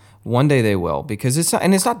now, one day they will, because it's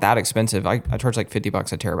not that expensive. I charge like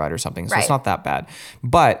 $50 a terabyte or something, so it's not that bad.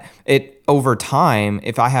 But over time,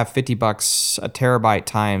 if I have $50 a terabyte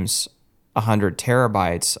times 100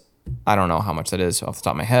 terabytes, I don't know how much that is off the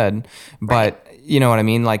top of my head, but you know what I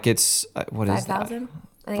mean? Like it's what 5, is that? 5,000?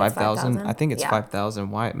 5,000? I think it's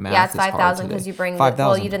 5,000. Why math? Yeah, it's 5,000 because you bring.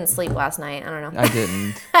 5,000. You didn't sleep last night. I don't know. I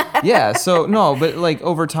didn't. Yeah. So no, but like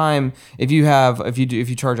over time, if you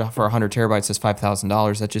charge for 100 terabytes, that's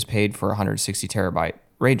 $5,000. That just paid for a 160 terabyte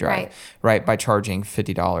RAID drive, right? By charging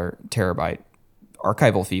 $50 terabyte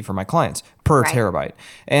archival fee for my clients per terabyte.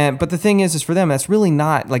 But the thing is for them, that's really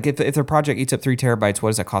not like if their project eats up 3 terabytes, what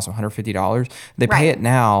does that cost them? $150. They pay it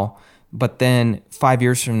now. But then 5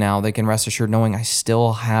 years from now, they can rest assured knowing I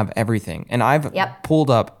still have everything. And I've pulled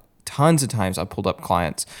up tons of times. I've pulled up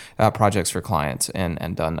clients, projects for clients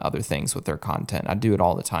and done other things with their content. I do it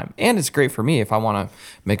all the time. And it's great for me if I want to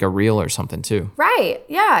make a reel or something too. Right.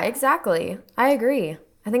 Yeah, exactly. I agree.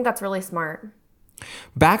 I think that's really smart.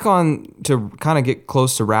 Back on to kind of get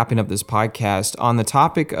close to wrapping up this podcast on the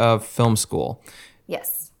topic of film school.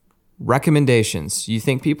 Yes. Recommendations. You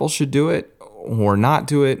think people should do it or not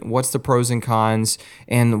do it? What's the pros and cons?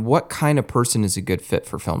 And what kind of person is a good fit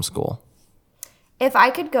for film school? If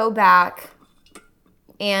I could go back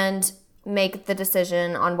and make the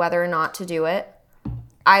decision on whether or not to do it,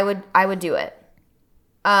 I would do it.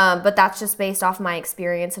 But that's just based off my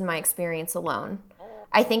experience and my experience alone.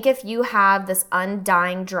 I think if you have this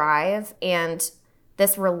undying drive and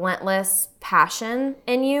this relentless passion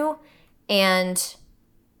in you, and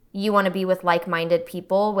you want to be with like-minded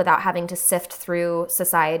people without having to sift through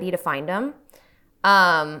society to find them,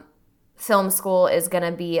 film school is going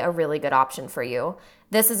to be a really good option for you.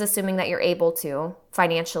 This is assuming that you're able to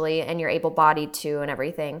financially and you're able-bodied to and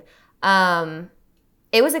everything.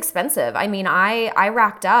 It was expensive. I mean, I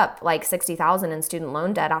racked up like $60,000 in student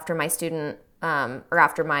loan debt after my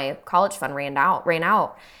after my college fund ran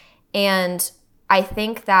out. And I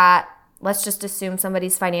think that, let's just assume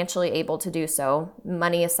somebody's financially able to do so,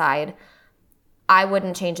 money aside, I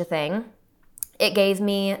wouldn't change a thing. It gave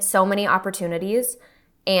me so many opportunities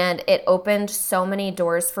and it opened so many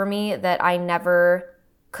doors for me that I never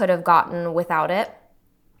could have gotten without it.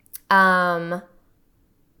 And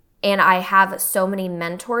I have so many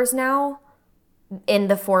mentors now in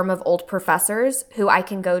the form of old professors who I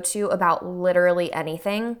can go to about literally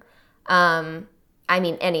anything. I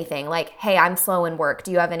mean, anything. Like, hey, I'm slow in work.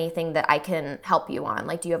 Do you have anything that I can help you on?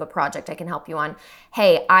 Like, do you have a project I can help you on?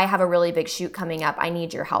 Hey, I have a really big shoot coming up. I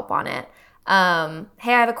need your help on it. Hey, I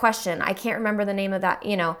have a question. I can't remember the name of that,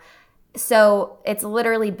 So it's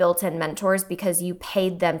literally built-in mentors because you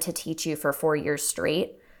paid them to teach you for 4 years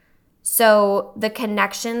straight. So the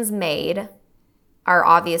connections made are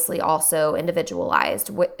obviously also individualized.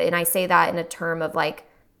 And I say that in a term of like,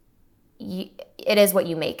 it is what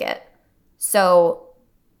you make it. So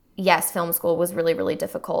yes, film school was really, really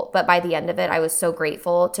difficult. But by the end of it, I was so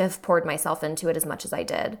grateful to have poured myself into it as much as I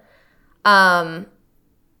did.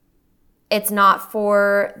 It's not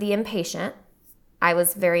for the impatient. I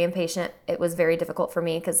was very impatient. It was very difficult for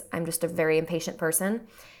me because I'm just a very impatient person.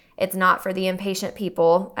 It's not for the impatient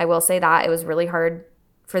people. I will say that. It was really hard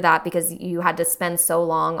for that because you had to spend so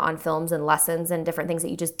long on films and lessons and different things that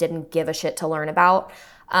you just didn't give a shit to learn about.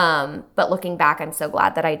 But looking back, I'm so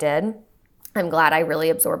glad that I did. I'm glad I really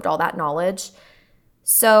absorbed all that knowledge.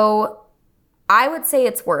 So I would say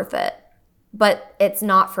it's worth it, but it's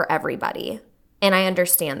not for everybody. And I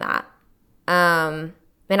understand that. And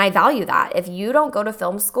I value that. If you don't go to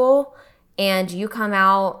film school and you come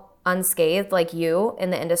out unscathed like you in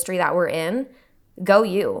the industry that we're in, go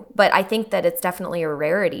you. But I think that it's definitely a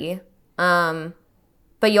rarity. But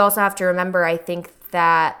you also have to remember, I think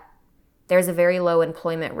that there's a very low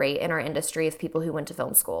employment rate in our industry of people who went to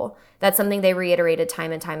film school. That's something they reiterated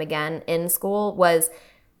time and time again in school was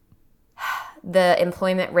the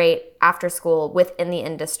employment rate after school within the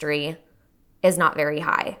industry is not very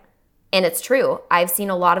high. And it's true. I've seen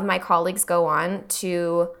a lot of my colleagues go on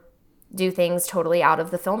to do things totally out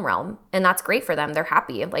of the film realm. And that's great for them. They're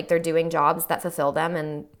happy. Like they're doing jobs that fulfill them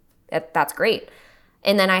and that's great.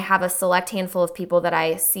 And then I have a select handful of people that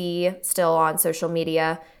I see still on social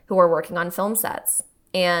media who are working on film sets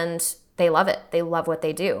and they love it. They love what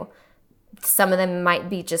they do. Some of them might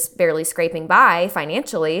be just barely scraping by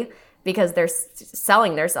financially because they're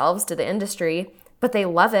selling themselves to the industry, but they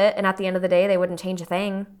love it. And at the end of the day, they wouldn't change a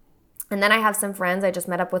thing. And then I have some friends. I just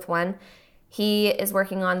met up with one. He is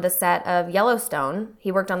working on the set of Yellowstone.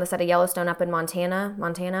 He worked on the set of Yellowstone up in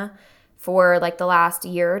Montana for like the last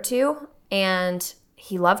year or two. And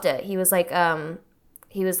he loved it. He was like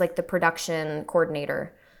the production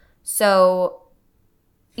coordinator. So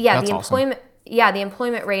yeah, That's awesome. The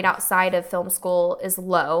employment rate outside of film school is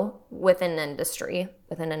low within industry.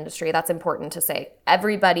 That's important to say.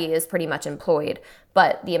 Everybody is pretty much employed,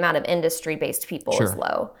 but the amount of industry-based people is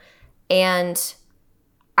low. And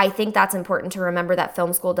I think that's important to remember that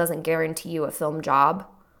film school doesn't guarantee you a film job.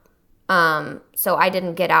 So I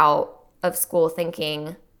didn't get out of school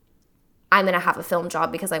thinking I'm going to have a film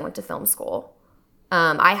job because I went to film school.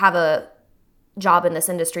 I have a job in this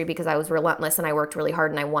industry because I was relentless and I worked really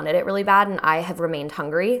hard and I wanted it really bad and I have remained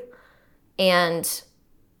hungry. And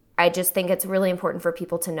I just think it's really important for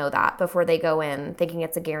people to know that before they go in thinking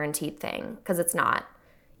it's a guaranteed thing, because it's not.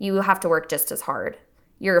 You have to work just as hard.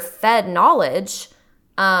 You're fed knowledge,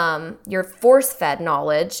 you're force-fed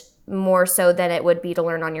knowledge more so than it would be to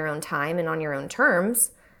learn on your own time and on your own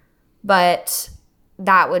terms. But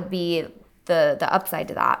that would be the upside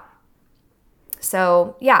to that.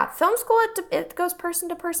 So yeah, film school, it goes person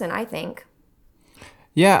to person, I think.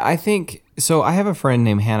 Yeah, I think so. I have a friend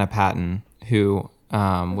named Hannah Patton who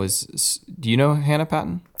do you know Hannah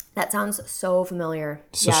Patton? That sounds so familiar.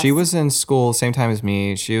 So She was in school same time as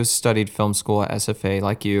me. She studied film school at SFA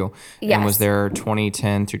like you, and was there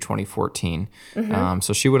 2010 through 2014. Mm-hmm.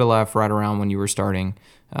 So she would have left right around when you were starting.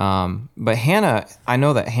 But Hannah, I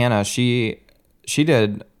know that Hannah, she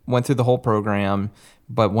went through the whole program,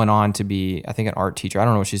 but went on to be, I think, an art teacher. I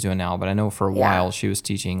don't know what she's doing now, but I know for a while she was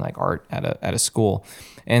teaching like art at a school.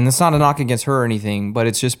 And it's not a knock against her or anything, but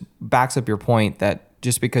it's just backs up your point that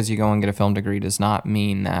just because you go and get a film degree does not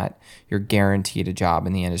mean that you're guaranteed a job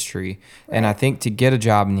in the industry. Right. And I think to get a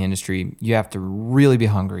job in the industry, you have to really be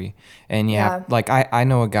hungry. And you have, like, I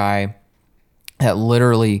know a guy that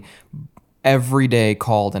literally every day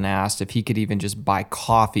called and asked if he could even just buy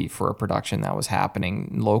coffee for a production that was happening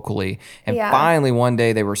locally. And finally one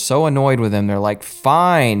day they were so annoyed with him. They're like,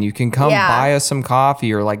 fine, you can come buy us some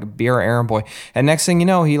coffee or like beer or errand boy. And next thing you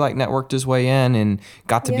know, he like networked his way in and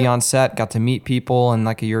got to be on set, got to meet people. And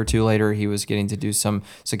like a year or two later, he was getting to do some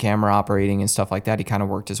camera operating and stuff like that. He kind of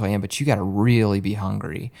worked his way in, but you got to really be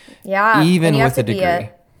hungry. Yeah. Even with a degree.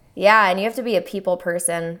 And you have to be a people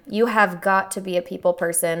person. You have got to be a people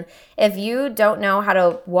person. If you don't know how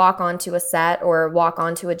to walk onto a set or walk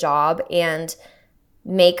onto a job and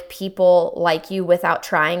make people like you without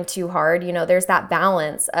trying too hard, there's that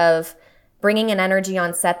balance of bringing an energy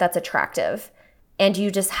on set that's attractive. And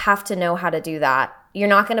you just have to know how to do that. You're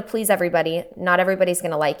not going to please everybody. Not everybody's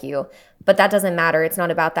going to like you. But that doesn't matter. It's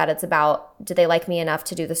not about that. It's about, do they like me enough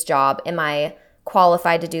to do this job? Am I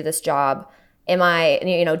qualified to do this job? Am I,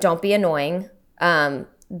 don't be annoying,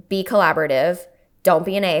 be collaborative, don't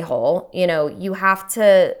be an a-hole. You have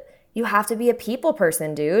to be a people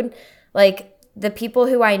person, dude. Like the people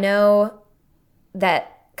who I know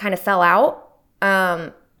that kind of fell out,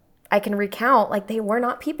 I can recount like they were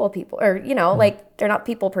not people or, like they're not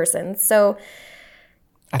people persons. So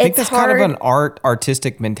I think that's hard. Kind of an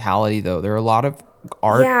artistic mentality though. There are a lot of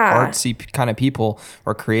artsy kind of people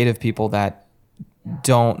or creative people that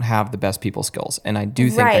don't have the best people skills, and I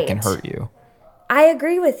do think that can hurt you. I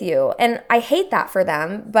agree with you, and I hate that for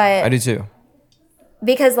them, but I do too.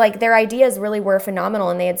 because like their ideas really were phenomenal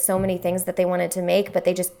and they had so many things that they wanted to make, but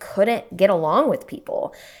they just couldn't get along with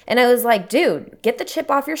people. And I was like, dude, get the chip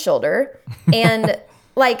off your shoulder and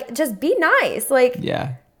like just be nice. Like,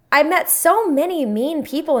 yeah. I met so many mean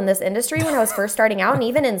people in this industry when I was first starting out, and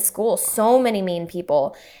even in school, so many mean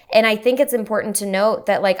people. And I think it's important to note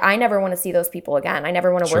that like I never want to see those people again. I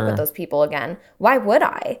never want to work with those people again. Why would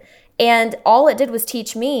I? And all it did was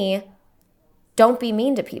teach me, don't be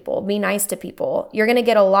mean to people. Be nice to people. You're going to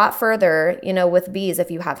get a lot further, you know, with bees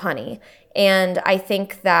if you have honey. And I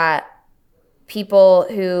think that people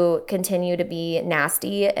who continue to be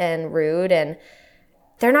nasty and rude, and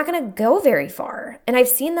they're not going to go very far. And I've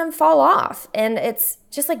seen them fall off. And it's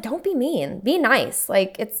just like, don't be mean. Be nice.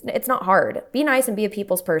 Like, it's not hard. Be nice and be a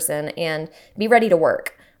people's person and be ready to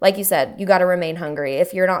work. Like you said, you got to remain hungry.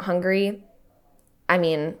 If you're not hungry, I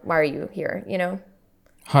mean, why are you here, you know?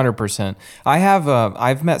 100%.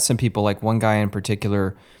 I've met some people, like one guy in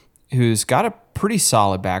particular who's got a pretty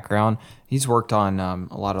solid background. He's worked on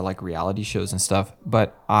a lot of like reality shows and stuff,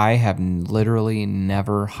 but I have literally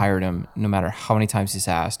never hired him, no matter how many times he's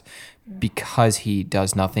asked, because he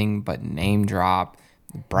does nothing but name drop,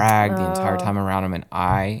 brag the entire time around him, and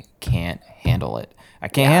I can't handle it. I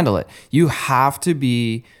can't handle it. You just have to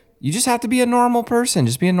be a normal person.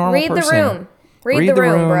 Just be a normal person. Read the room. Read the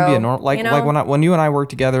room, bro. Be a like you know? Like when you and I worked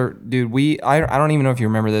together, dude. I don't even know if you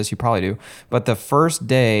remember this. You probably do. But the first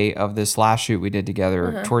day of this last shoot we did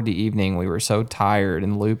together, toward the evening, we were so tired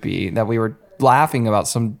and loopy that we were laughing about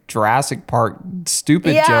some Jurassic Park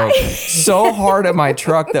stupid joke so hard at my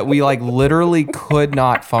truck that we like literally could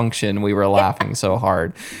not function. We were laughing so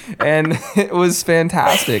hard, and it was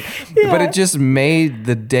fantastic. But it just made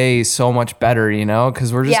the day so much better, you know,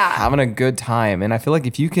 because we're just having a good time. And I feel like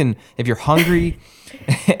if you're hungry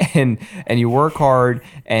and you work hard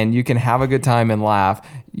and you can have a good time and laugh,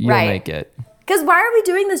 you'll make it. Because why are we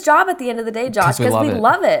doing this job at the end of the day, Josh? Because we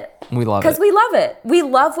love it. We love it. Because we love it. We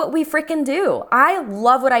love what we freaking do. I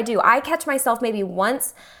love what I do. I catch myself maybe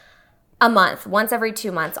once a month, once every 2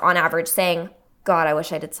 months on average saying, God, I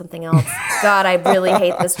wish I did something else. God, I really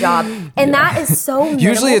hate this job. And that is so minimal.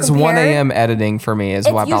 Usually it's 1 a.m. editing for me is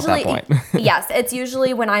about that point. Yes, it's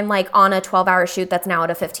usually when I'm like on a 12-hour shoot that's now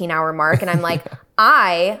at a 15-hour mark. And I'm like,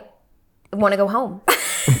 I want to go home.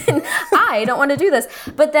 I don't want to do this.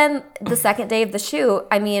 But then the second day of the shoot,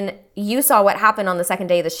 I mean, you saw what happened on the second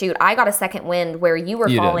day of the shoot. I got a second wind where you were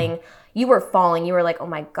falling. You were falling. You were like, oh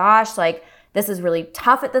my gosh, like this is really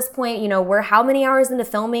tough at this point. You know, we're how many hours into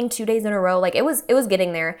filming? 2 days in a row. Like it was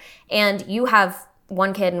getting there. And you have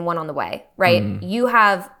one kid and one on the way, right? You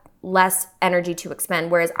have less energy to expend,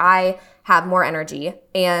 whereas I have more energy.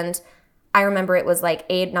 And I remember it was like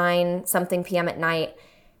 8, 9 something p.m. at night.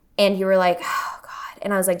 And you were like, oh God.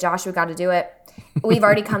 And I was like, Josh, we got to do it. We've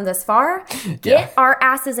already come this far. Get our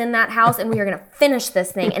asses in that house and we are going to finish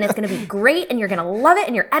this thing. And it's going to be great and you're going to love it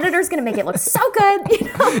and your editor's going to make it look so good. You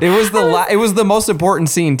know? It was the most important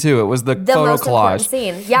scene too. It was the photo most collage. Important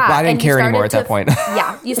scene. Yeah. But I didn't care anymore at that point.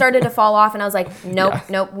 You started to fall off and I was like,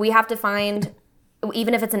 nope. We have to find,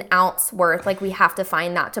 even if it's an ounce worth, like we have to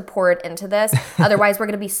find that to pour it into this. Otherwise, we're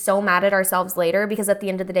going to be so mad at ourselves later because at the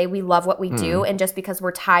end of the day, we love what we do. And just because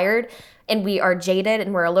we're tired and we are jaded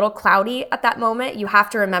and we're a little cloudy at that moment, you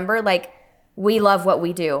have to remember, like, we love what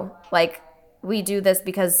we do. Like, we do this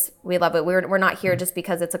because we love it. We're not here just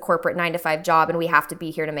because it's a corporate 9-to-5 job and we have to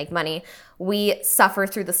be here to make money. We suffer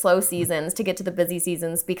through the slow seasons to get to the busy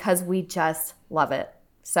seasons because we just love it.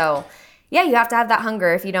 So, yeah, you have to have that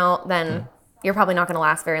hunger. If you don't, then you're probably not going to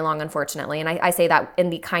last very long, unfortunately. And I say that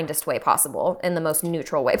in the kindest way possible, in the most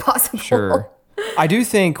neutral way possible. Sure. I do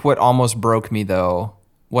think what almost broke me, though,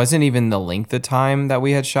 wasn't even the length of time that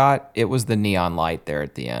we had shot. It was the neon light there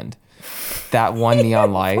at the end. That one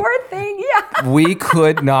neon light. Poor thing, yeah. We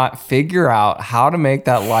could not figure out how to make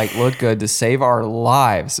that light look good to save our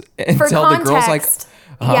lives until the girl's like,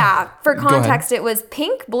 for context, it was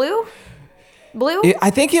pink, blue. I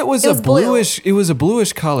think it was a bluish. It was a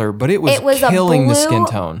bluish color, but it was killing the skin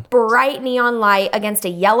tone. Bright neon light against a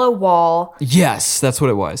yellow wall. Yes, that's what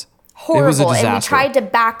it was. Horrible. It was a disaster. And we tried to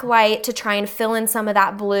backlight to try and fill in some of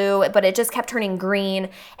that blue, but it just kept turning green.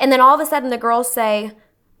 And then all of a sudden, the girls say,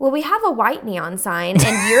 well, we have a white neon sign,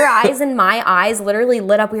 and your eyes and my eyes literally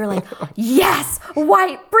lit up. We were like, yes,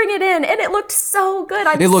 white, bring it in. And it looked so good.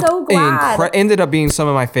 I'm so glad. It ended up being some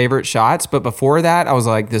of my favorite shots. But before that, I was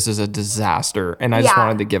like, this is a disaster. And I just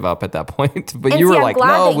wanted to give up at that point. But you were like,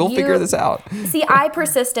 no, we'll figure this out. See, I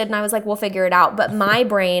persisted and I was like, we'll figure it out. But my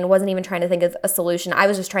brain wasn't even trying to think of a solution. I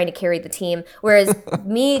was just trying to carry the team. Whereas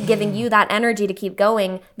me giving you that energy to keep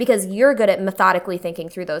going because you're good at methodically thinking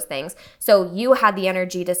through those things. So you had the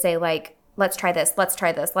energy to say like, let's try this, let's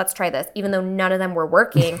try this, let's try this, even though none of them were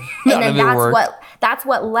working. And then that's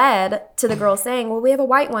what led to the girl saying, well, we have a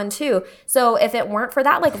white one too. So if it weren't for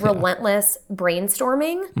that like relentless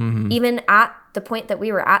brainstorming, even at the point that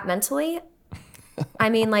we were at mentally, I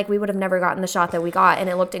mean, like, we would have never gotten the shot that we got, and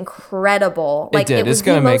it looked incredible. Like, it was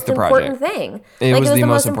the most important thing. It was the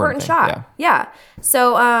most important shot. Yeah.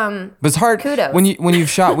 So, but it's hard. Kudos. When you've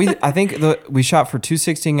shot. I think we shot for 2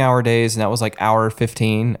 16-hour days, and that was like hour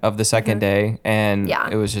 15 of the second day, and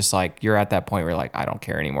it was just like you're at that point where you're like, I don't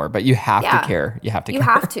care anymore. But you have to care. You have to. You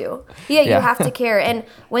have to. Yeah, you have to care. And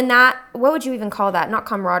when that, what would you even call that? Not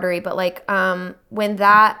camaraderie, but like when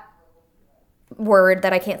that word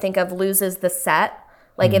that I can't think of loses the set,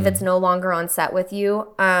 like if it's no longer on set with you,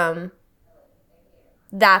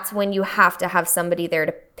 that's when you have to have somebody there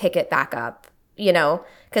to pick it back up, you know,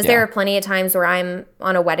 because there are plenty of times where I'm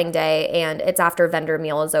on a wedding day and it's after vendor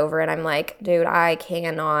meal is over and I'm like, dude, I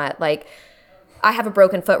cannot, like, I have a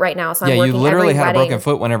broken foot right now, so I'm working every wedding. Yeah, you literally had a broken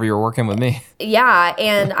foot whenever you were working with me. Yeah,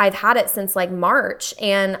 and I've had it since like March,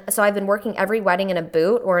 and so I've been working every wedding in a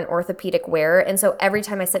boot or an orthopedic wear, and so every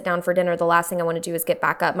time I sit down for dinner, the last thing I want to do is get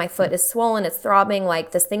back up. My foot is swollen, it's throbbing,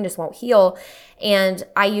 like this thing just won't heal, and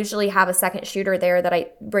I usually have a second shooter there that I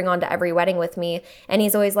bring on to every wedding with me, and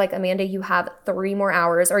he's always like, Amanda, you have 3 more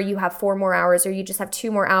hours, or you have 4 more hours, or you just have 2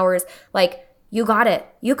 more hours, like, you got it.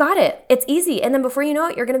 You got it. It's easy. And then before you know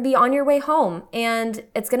it, you're going to be on your way home and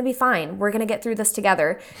it's going to be fine. We're going to get through this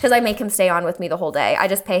together, because I make him stay on with me the whole day. I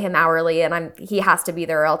just pay him hourly and he has to be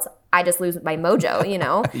there or else I just lose my mojo, you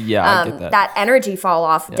know? I get that. That energy fall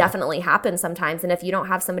off definitely happens sometimes. And if you don't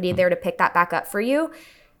have somebody there to pick that back up for you,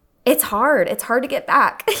 it's hard. It's hard to get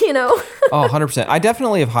back, you know? Oh, 100%. I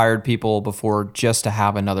definitely have hired people before just to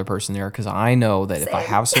have another person there, because I know that if I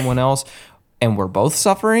have someone else and we're both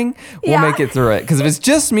suffering, we'll make it through it. Because if it's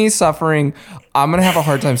just me suffering, I'm going to have a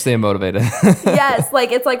hard time staying motivated. Yes,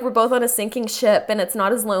 like it's like we're both on a sinking ship and it's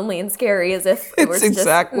not as lonely and scary as if it was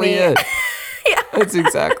exactly just me. It. That's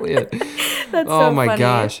exactly it. That's oh so my funny.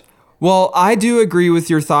 Gosh. Well, I do agree with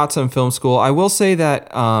your thoughts on film school. I will say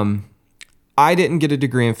that I didn't get a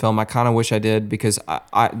degree in film. I kind of wish I did, because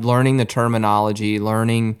I learning the terminology,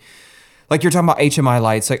 learning... Like you're talking about HMI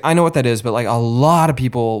lights, like I know what that is, but like a lot of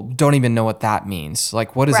people don't even know what that means.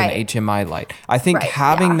 Like, what is an HMI light? I think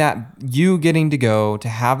having that, you getting to go to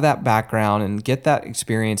have that background and get that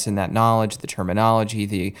experience and that knowledge, the terminology,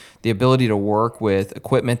 the ability to work with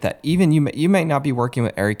equipment that even you may not be working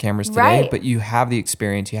with Arri cameras today, but you have the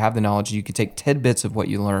experience, you have the knowledge, you can take tidbits of what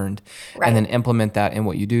you learned and then implement that in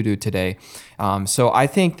what you do today. So I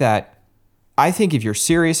think if you're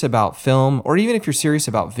serious about film, or even if you're serious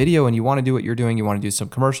about video and you want to do what you're doing, you want to do some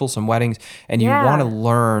commercials, some weddings, and you want to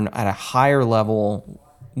learn at a higher level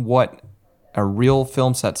what a real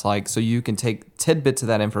film set's like, so you can take tidbits of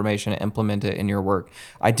that information and implement it in your work.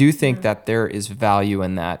 I do think that there is value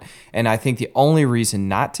in that. And I think the only reason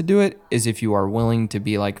not to do it is if you are willing to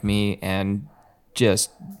be like me and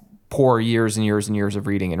just pour years and years and years of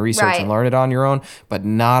reading and research and learn it on your own. But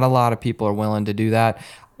not a lot of people are willing to do that.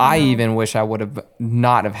 I even wish I would have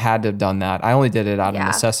not have had to have done that. I only did it out of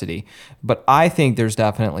necessity. But I think there's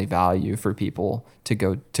definitely value for people to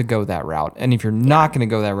go that route. And if you're not going to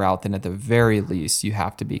go that route, then at the very least, you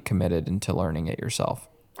have to be committed into learning it yourself.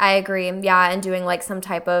 I agree. Yeah, and doing like some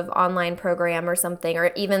type of online program or something,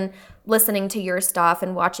 or even listening to your stuff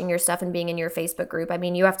and watching your stuff and being in your Facebook group. I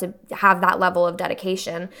mean, you have to have that level of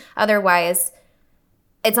dedication. Otherwise,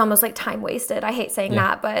 it's almost like time wasted. I hate saying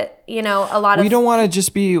that, but you know, you don't want to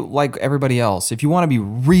just be like everybody else. If you want to be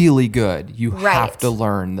really good, you have to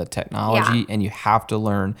learn the technology and you have to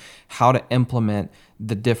learn how to implement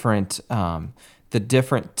the different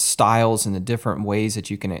styles and the different ways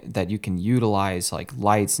that you can utilize like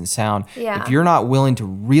lights and sound. Yeah. If you're not willing to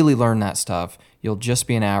really learn that stuff, you'll just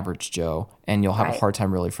be an average Joe and you'll have a hard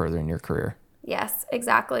time really furthering your career. Yes,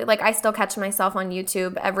 exactly. Like I still catch myself on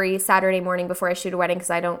YouTube every Saturday morning before I shoot a wedding,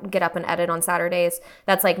 because I don't get up and edit on Saturdays.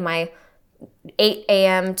 That's like my 8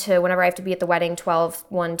 a.m. to whenever I have to be at the wedding, 12,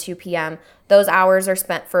 1, 2 p.m. Those hours are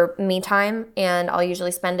spent for me time, and I'll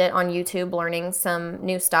usually spend it on YouTube learning some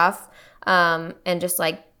new stuff and just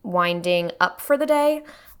like winding up for the day.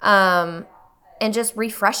 And just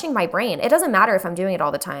refreshing my brain. It doesn't matter if I'm doing it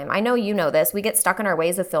all the time. I know you know this. We get stuck in our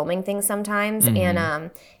ways of filming things sometimes. And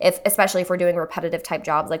especially if we're doing repetitive type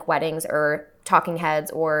jobs like weddings or talking heads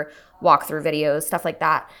or walkthrough videos, stuff like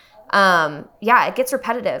that. It gets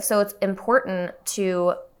repetitive. So it's important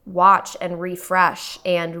to watch and refresh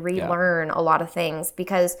and relearn a lot of things,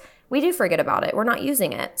 because we do forget about it. We're not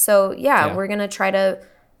using it. So we're going to try to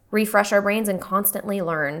refresh our brains and constantly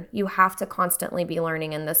learn. You have to constantly be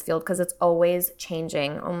learning in this field because it's always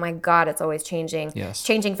changing. Oh my God, it's always changing. Yes. It's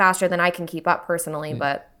changing faster than I can keep up personally,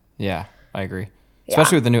 but. Yeah, I agree.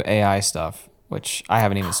 Especially with the new AI stuff, which I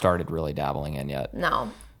haven't even started really dabbling in yet.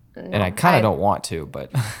 No. And I kind of don't want to,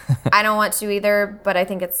 but. I don't want to either, but I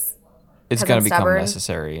think it's going to become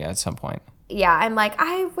necessary at some point. Yeah, I'm like,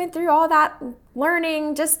 I went through all that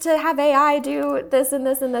learning just to have AI do this and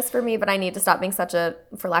this and this for me, but I need to stop being such a,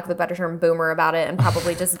 for lack of a better term, boomer about it and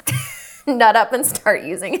probably just nut up and start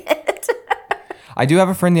using it. I do have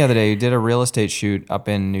a friend the other day who did a real estate shoot up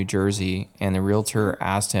in New Jersey, and the realtor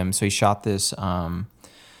asked him, so he shot this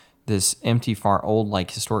this empty old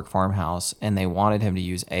like historic farmhouse, and they wanted him to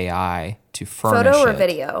use AI to furnish it. Photo or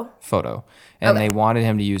video? Photo. And they wanted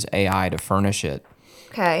him to use AI to furnish it.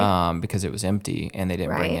 Okay. Because it was empty, and they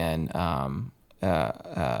didn't bring in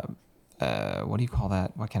what do you call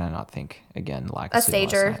that? Why can I not think again? A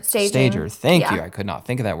stager. Stager. Thank you. I could not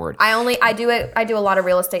think of that word. I do a lot of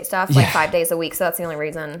real estate stuff like 5 days a week, so that's the only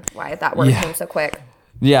reason why that word came so quick.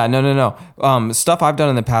 Yeah, no. Stuff I've done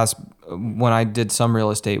in the past, when I did some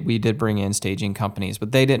real estate, we did bring in staging companies,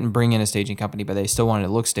 but they didn't bring in a staging company, but they still wanted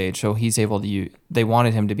to look staged. So they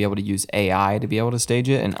wanted him to be able to use AI to be able to stage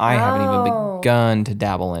it, and I haven't even begun to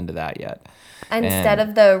dabble into that yet. Instead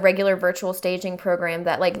of the regular virtual staging program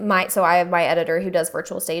that so I have my editor who does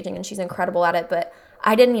virtual staging, and she's incredible at it, but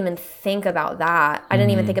I didn't even think about that. I didn't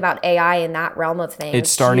even think about AI in that realm of things. It's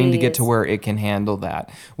starting to get to where it can handle that,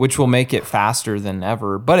 which will make it faster than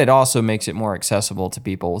ever, but it also makes it more accessible to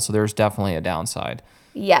people. So there's definitely a downside.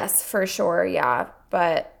 Yes, for sure. Yeah.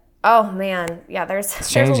 But, oh man. Yeah,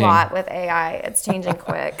 there's a lot with AI. It's changing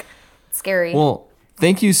quick. It's scary. Well,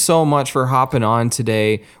 thank you so much for hopping on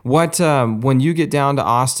today. What, when you get down to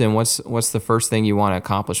Austin, what's the first thing you want to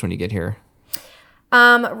accomplish when you get here?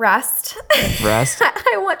 Rest. Rest?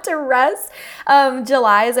 I want to rest.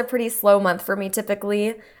 July is a pretty slow month for me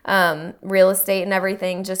typically. Real estate and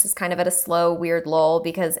everything just is kind of at a slow, weird lull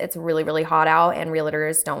because it's really, really hot out and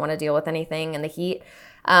realtors don't want to deal with anything in the heat.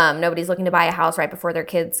 Nobody's looking to buy a house right before their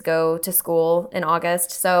kids go to school in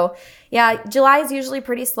August. So yeah, July is usually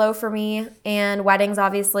pretty slow for me. And weddings,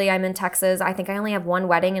 obviously, I'm in Texas. I think I only have one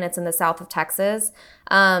wedding and it's in the south of Texas.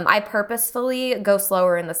 I purposefully go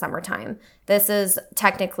slower in the summertime. This is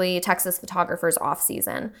technically Texas photographers off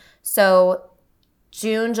season. So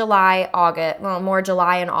June, July, August, well, more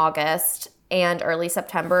July and August and early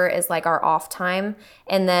September is like our off time.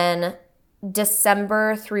 And then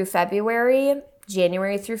December through February,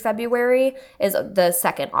 January through February is the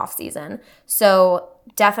second off season. So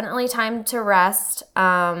definitely time to rest.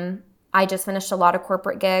 I just finished a lot of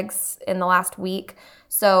corporate gigs in the last week.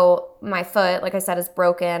 So my foot, like I said, is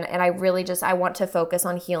broken, and I want to focus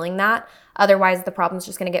on healing that. Otherwise, the problem's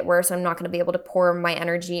just going to get worse. I'm not going to be able to pour my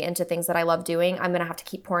energy into things that I love doing. I'm going to have to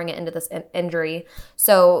keep pouring it into this injury.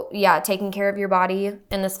 So yeah, taking care of your body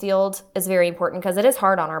in this field is very important because it is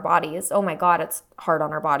hard on our bodies. Oh my God, it's hard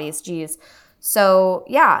on our bodies. Geez. So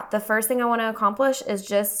yeah, the first thing I want to accomplish is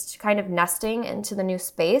just kind of nesting into the new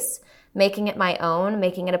space, making it my own,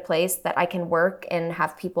 making it a place that I can work and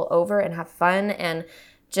have people over and have fun and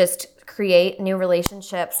just create new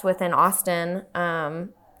relationships within Austin.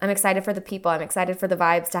 I'm excited for the people. I'm excited for the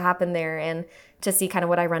vibes to happen there and to see kind of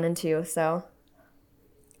what I run into. So,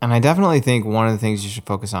 and I definitely think one of the things you should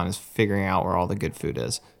focus on is figuring out where all the good food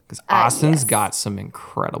is, because Austin's got some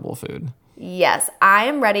incredible food. Yes, I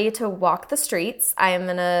am ready to walk the streets. I am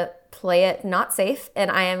going to play it not safe, and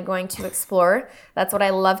I am going to explore. That's what I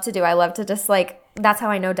love to do. I love to just that's how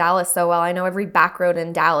I know Dallas so well. I know every back road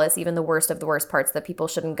in Dallas, even the worst of the worst parts that people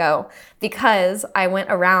shouldn't go, because I went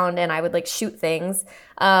around and I would shoot things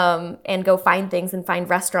and go find things and find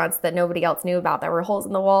restaurants that nobody else knew about that were holes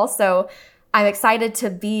in the wall. So I'm excited to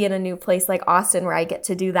be in a new place like Austin where I get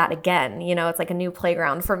to do that again. You know, it's like a new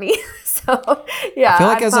playground for me. So, yeah. I feel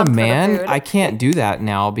like as a man, I can't do that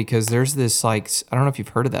now because there's this, I don't know if you've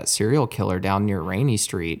heard of that serial killer down near Rainey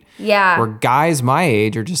Street. Yeah. Where guys my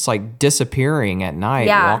age are just disappearing at night,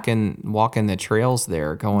 walking the trails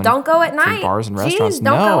there, going. Don't go at night. Bars and Jeez, restaurants.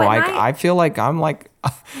 Don't go at night. I feel like I'm what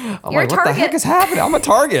target. The heck is happening? I'm a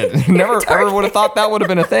target. Never ever would have thought that would have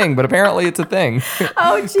been a thing, but apparently it's a thing.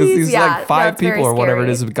 Oh, geez, because these 5 people or whatever it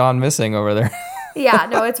is have gone missing over there. Yeah,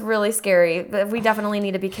 no, it's really scary. But we definitely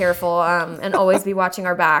need to be careful and always be watching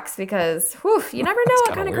our backs because you never know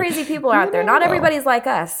what kind of crazy people are out there. Not everybody's like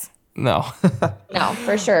us. No. No,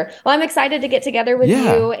 for sure. Well, I'm excited to get together with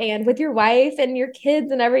you and with your wife and your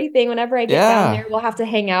kids and everything. Whenever I get down there, we'll have to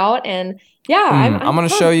hang out. And I'm going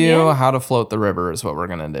to show you how to float the river is what we're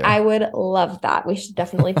going to do. I would love that. We should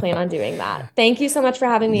definitely plan on doing that. Thank you so much for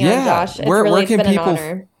having me on, Josh. It's been an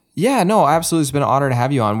honor. Yeah, no, absolutely. It's been an honor to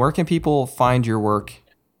have you on. Where can people find your work?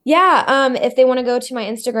 Yeah, if they want to go to my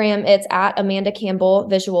Instagram, it's at Amanda Campbell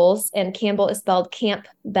Visuals, and Campbell is spelled Campbell,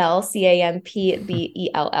 Campbell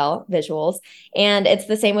Visuals, and it's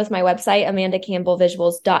the same with my website,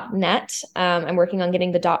 amandacampbellvisuals.net. I'm working on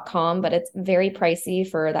getting the .com, but it's very pricey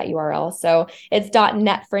for that URL, so it's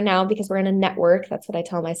 .net for now because we're in a network. That's what I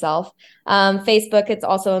tell myself. Facebook, it's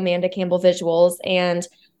also Amanda Campbell Visuals, and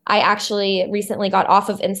I actually recently got off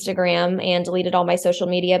of Instagram and deleted all my social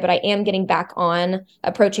media, but I am getting back on,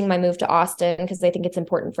 approaching my move to Austin because I think it's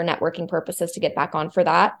important for networking purposes to get back on for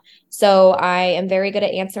that. So I am very good at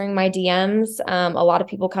answering my DMs. A lot of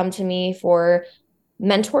people come to me for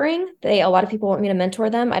mentoring. A lot of people want me to mentor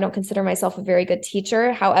them. I don't consider myself a very good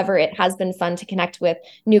teacher. However, it has been fun to connect with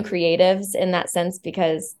new creatives in that sense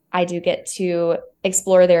because I do get to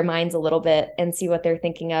explore their minds a little bit and see what they're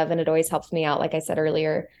thinking of. And it always helps me out, like I said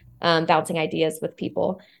earlier, bouncing ideas with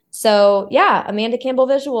people. So yeah, Amanda Campbell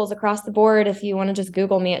Visuals across the board. If you want to just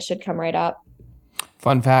Google me, it should come right up.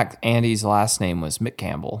 Fun fact, Andy's last name was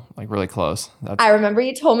McCampbell, like really close. I remember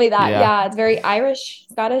you told me that. Yeah, it's very Irish,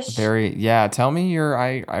 Scottish. Tell me you're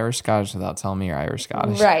Irish Scottish without telling me you're Irish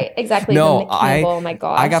Scottish. Right, exactly. No, oh my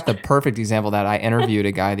gosh. I got the perfect example of that. I interviewed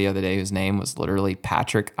a guy the other day whose name was literally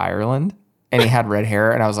Patrick Ireland, and he had red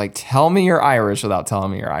hair, and I was like, tell me you're Irish without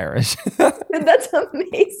telling me you're Irish. That's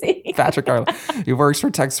amazing. Patrick Ireland. He works for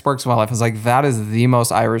Texas Works Wildlife. I was like, that is the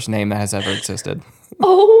most Irish name that has ever existed.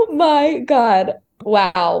 Oh my God.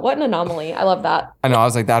 Wow, what an anomaly. I love that. I know. I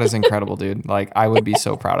was like, that is incredible, dude. Like, I would be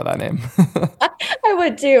so proud of that name. I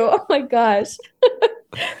would too. Oh my gosh.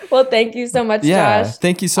 Well, thank you so much, Josh.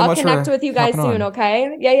 Thank you so much for I'll connect with you guys soon,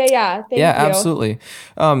 okay? Yeah. Thank you. Absolutely.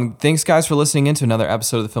 Thanks, guys, for listening into another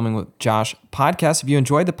episode of the Filming with Josh podcast. If you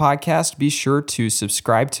enjoyed the podcast, be sure to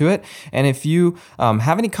subscribe to it. And if you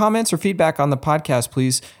have any comments or feedback on the podcast,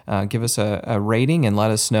 please give us a rating and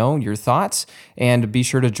let us know your thoughts. And be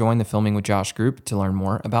sure to join the Filming with Josh group to learn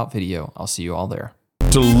more about video. I'll see you all there.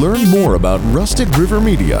 To learn more about Rustic River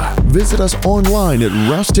Media, visit us online at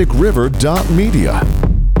rusticriver.media.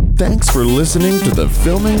 Thanks for listening to the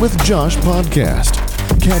Filming with Josh podcast.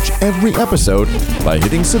 Catch every episode by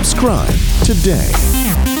hitting subscribe today.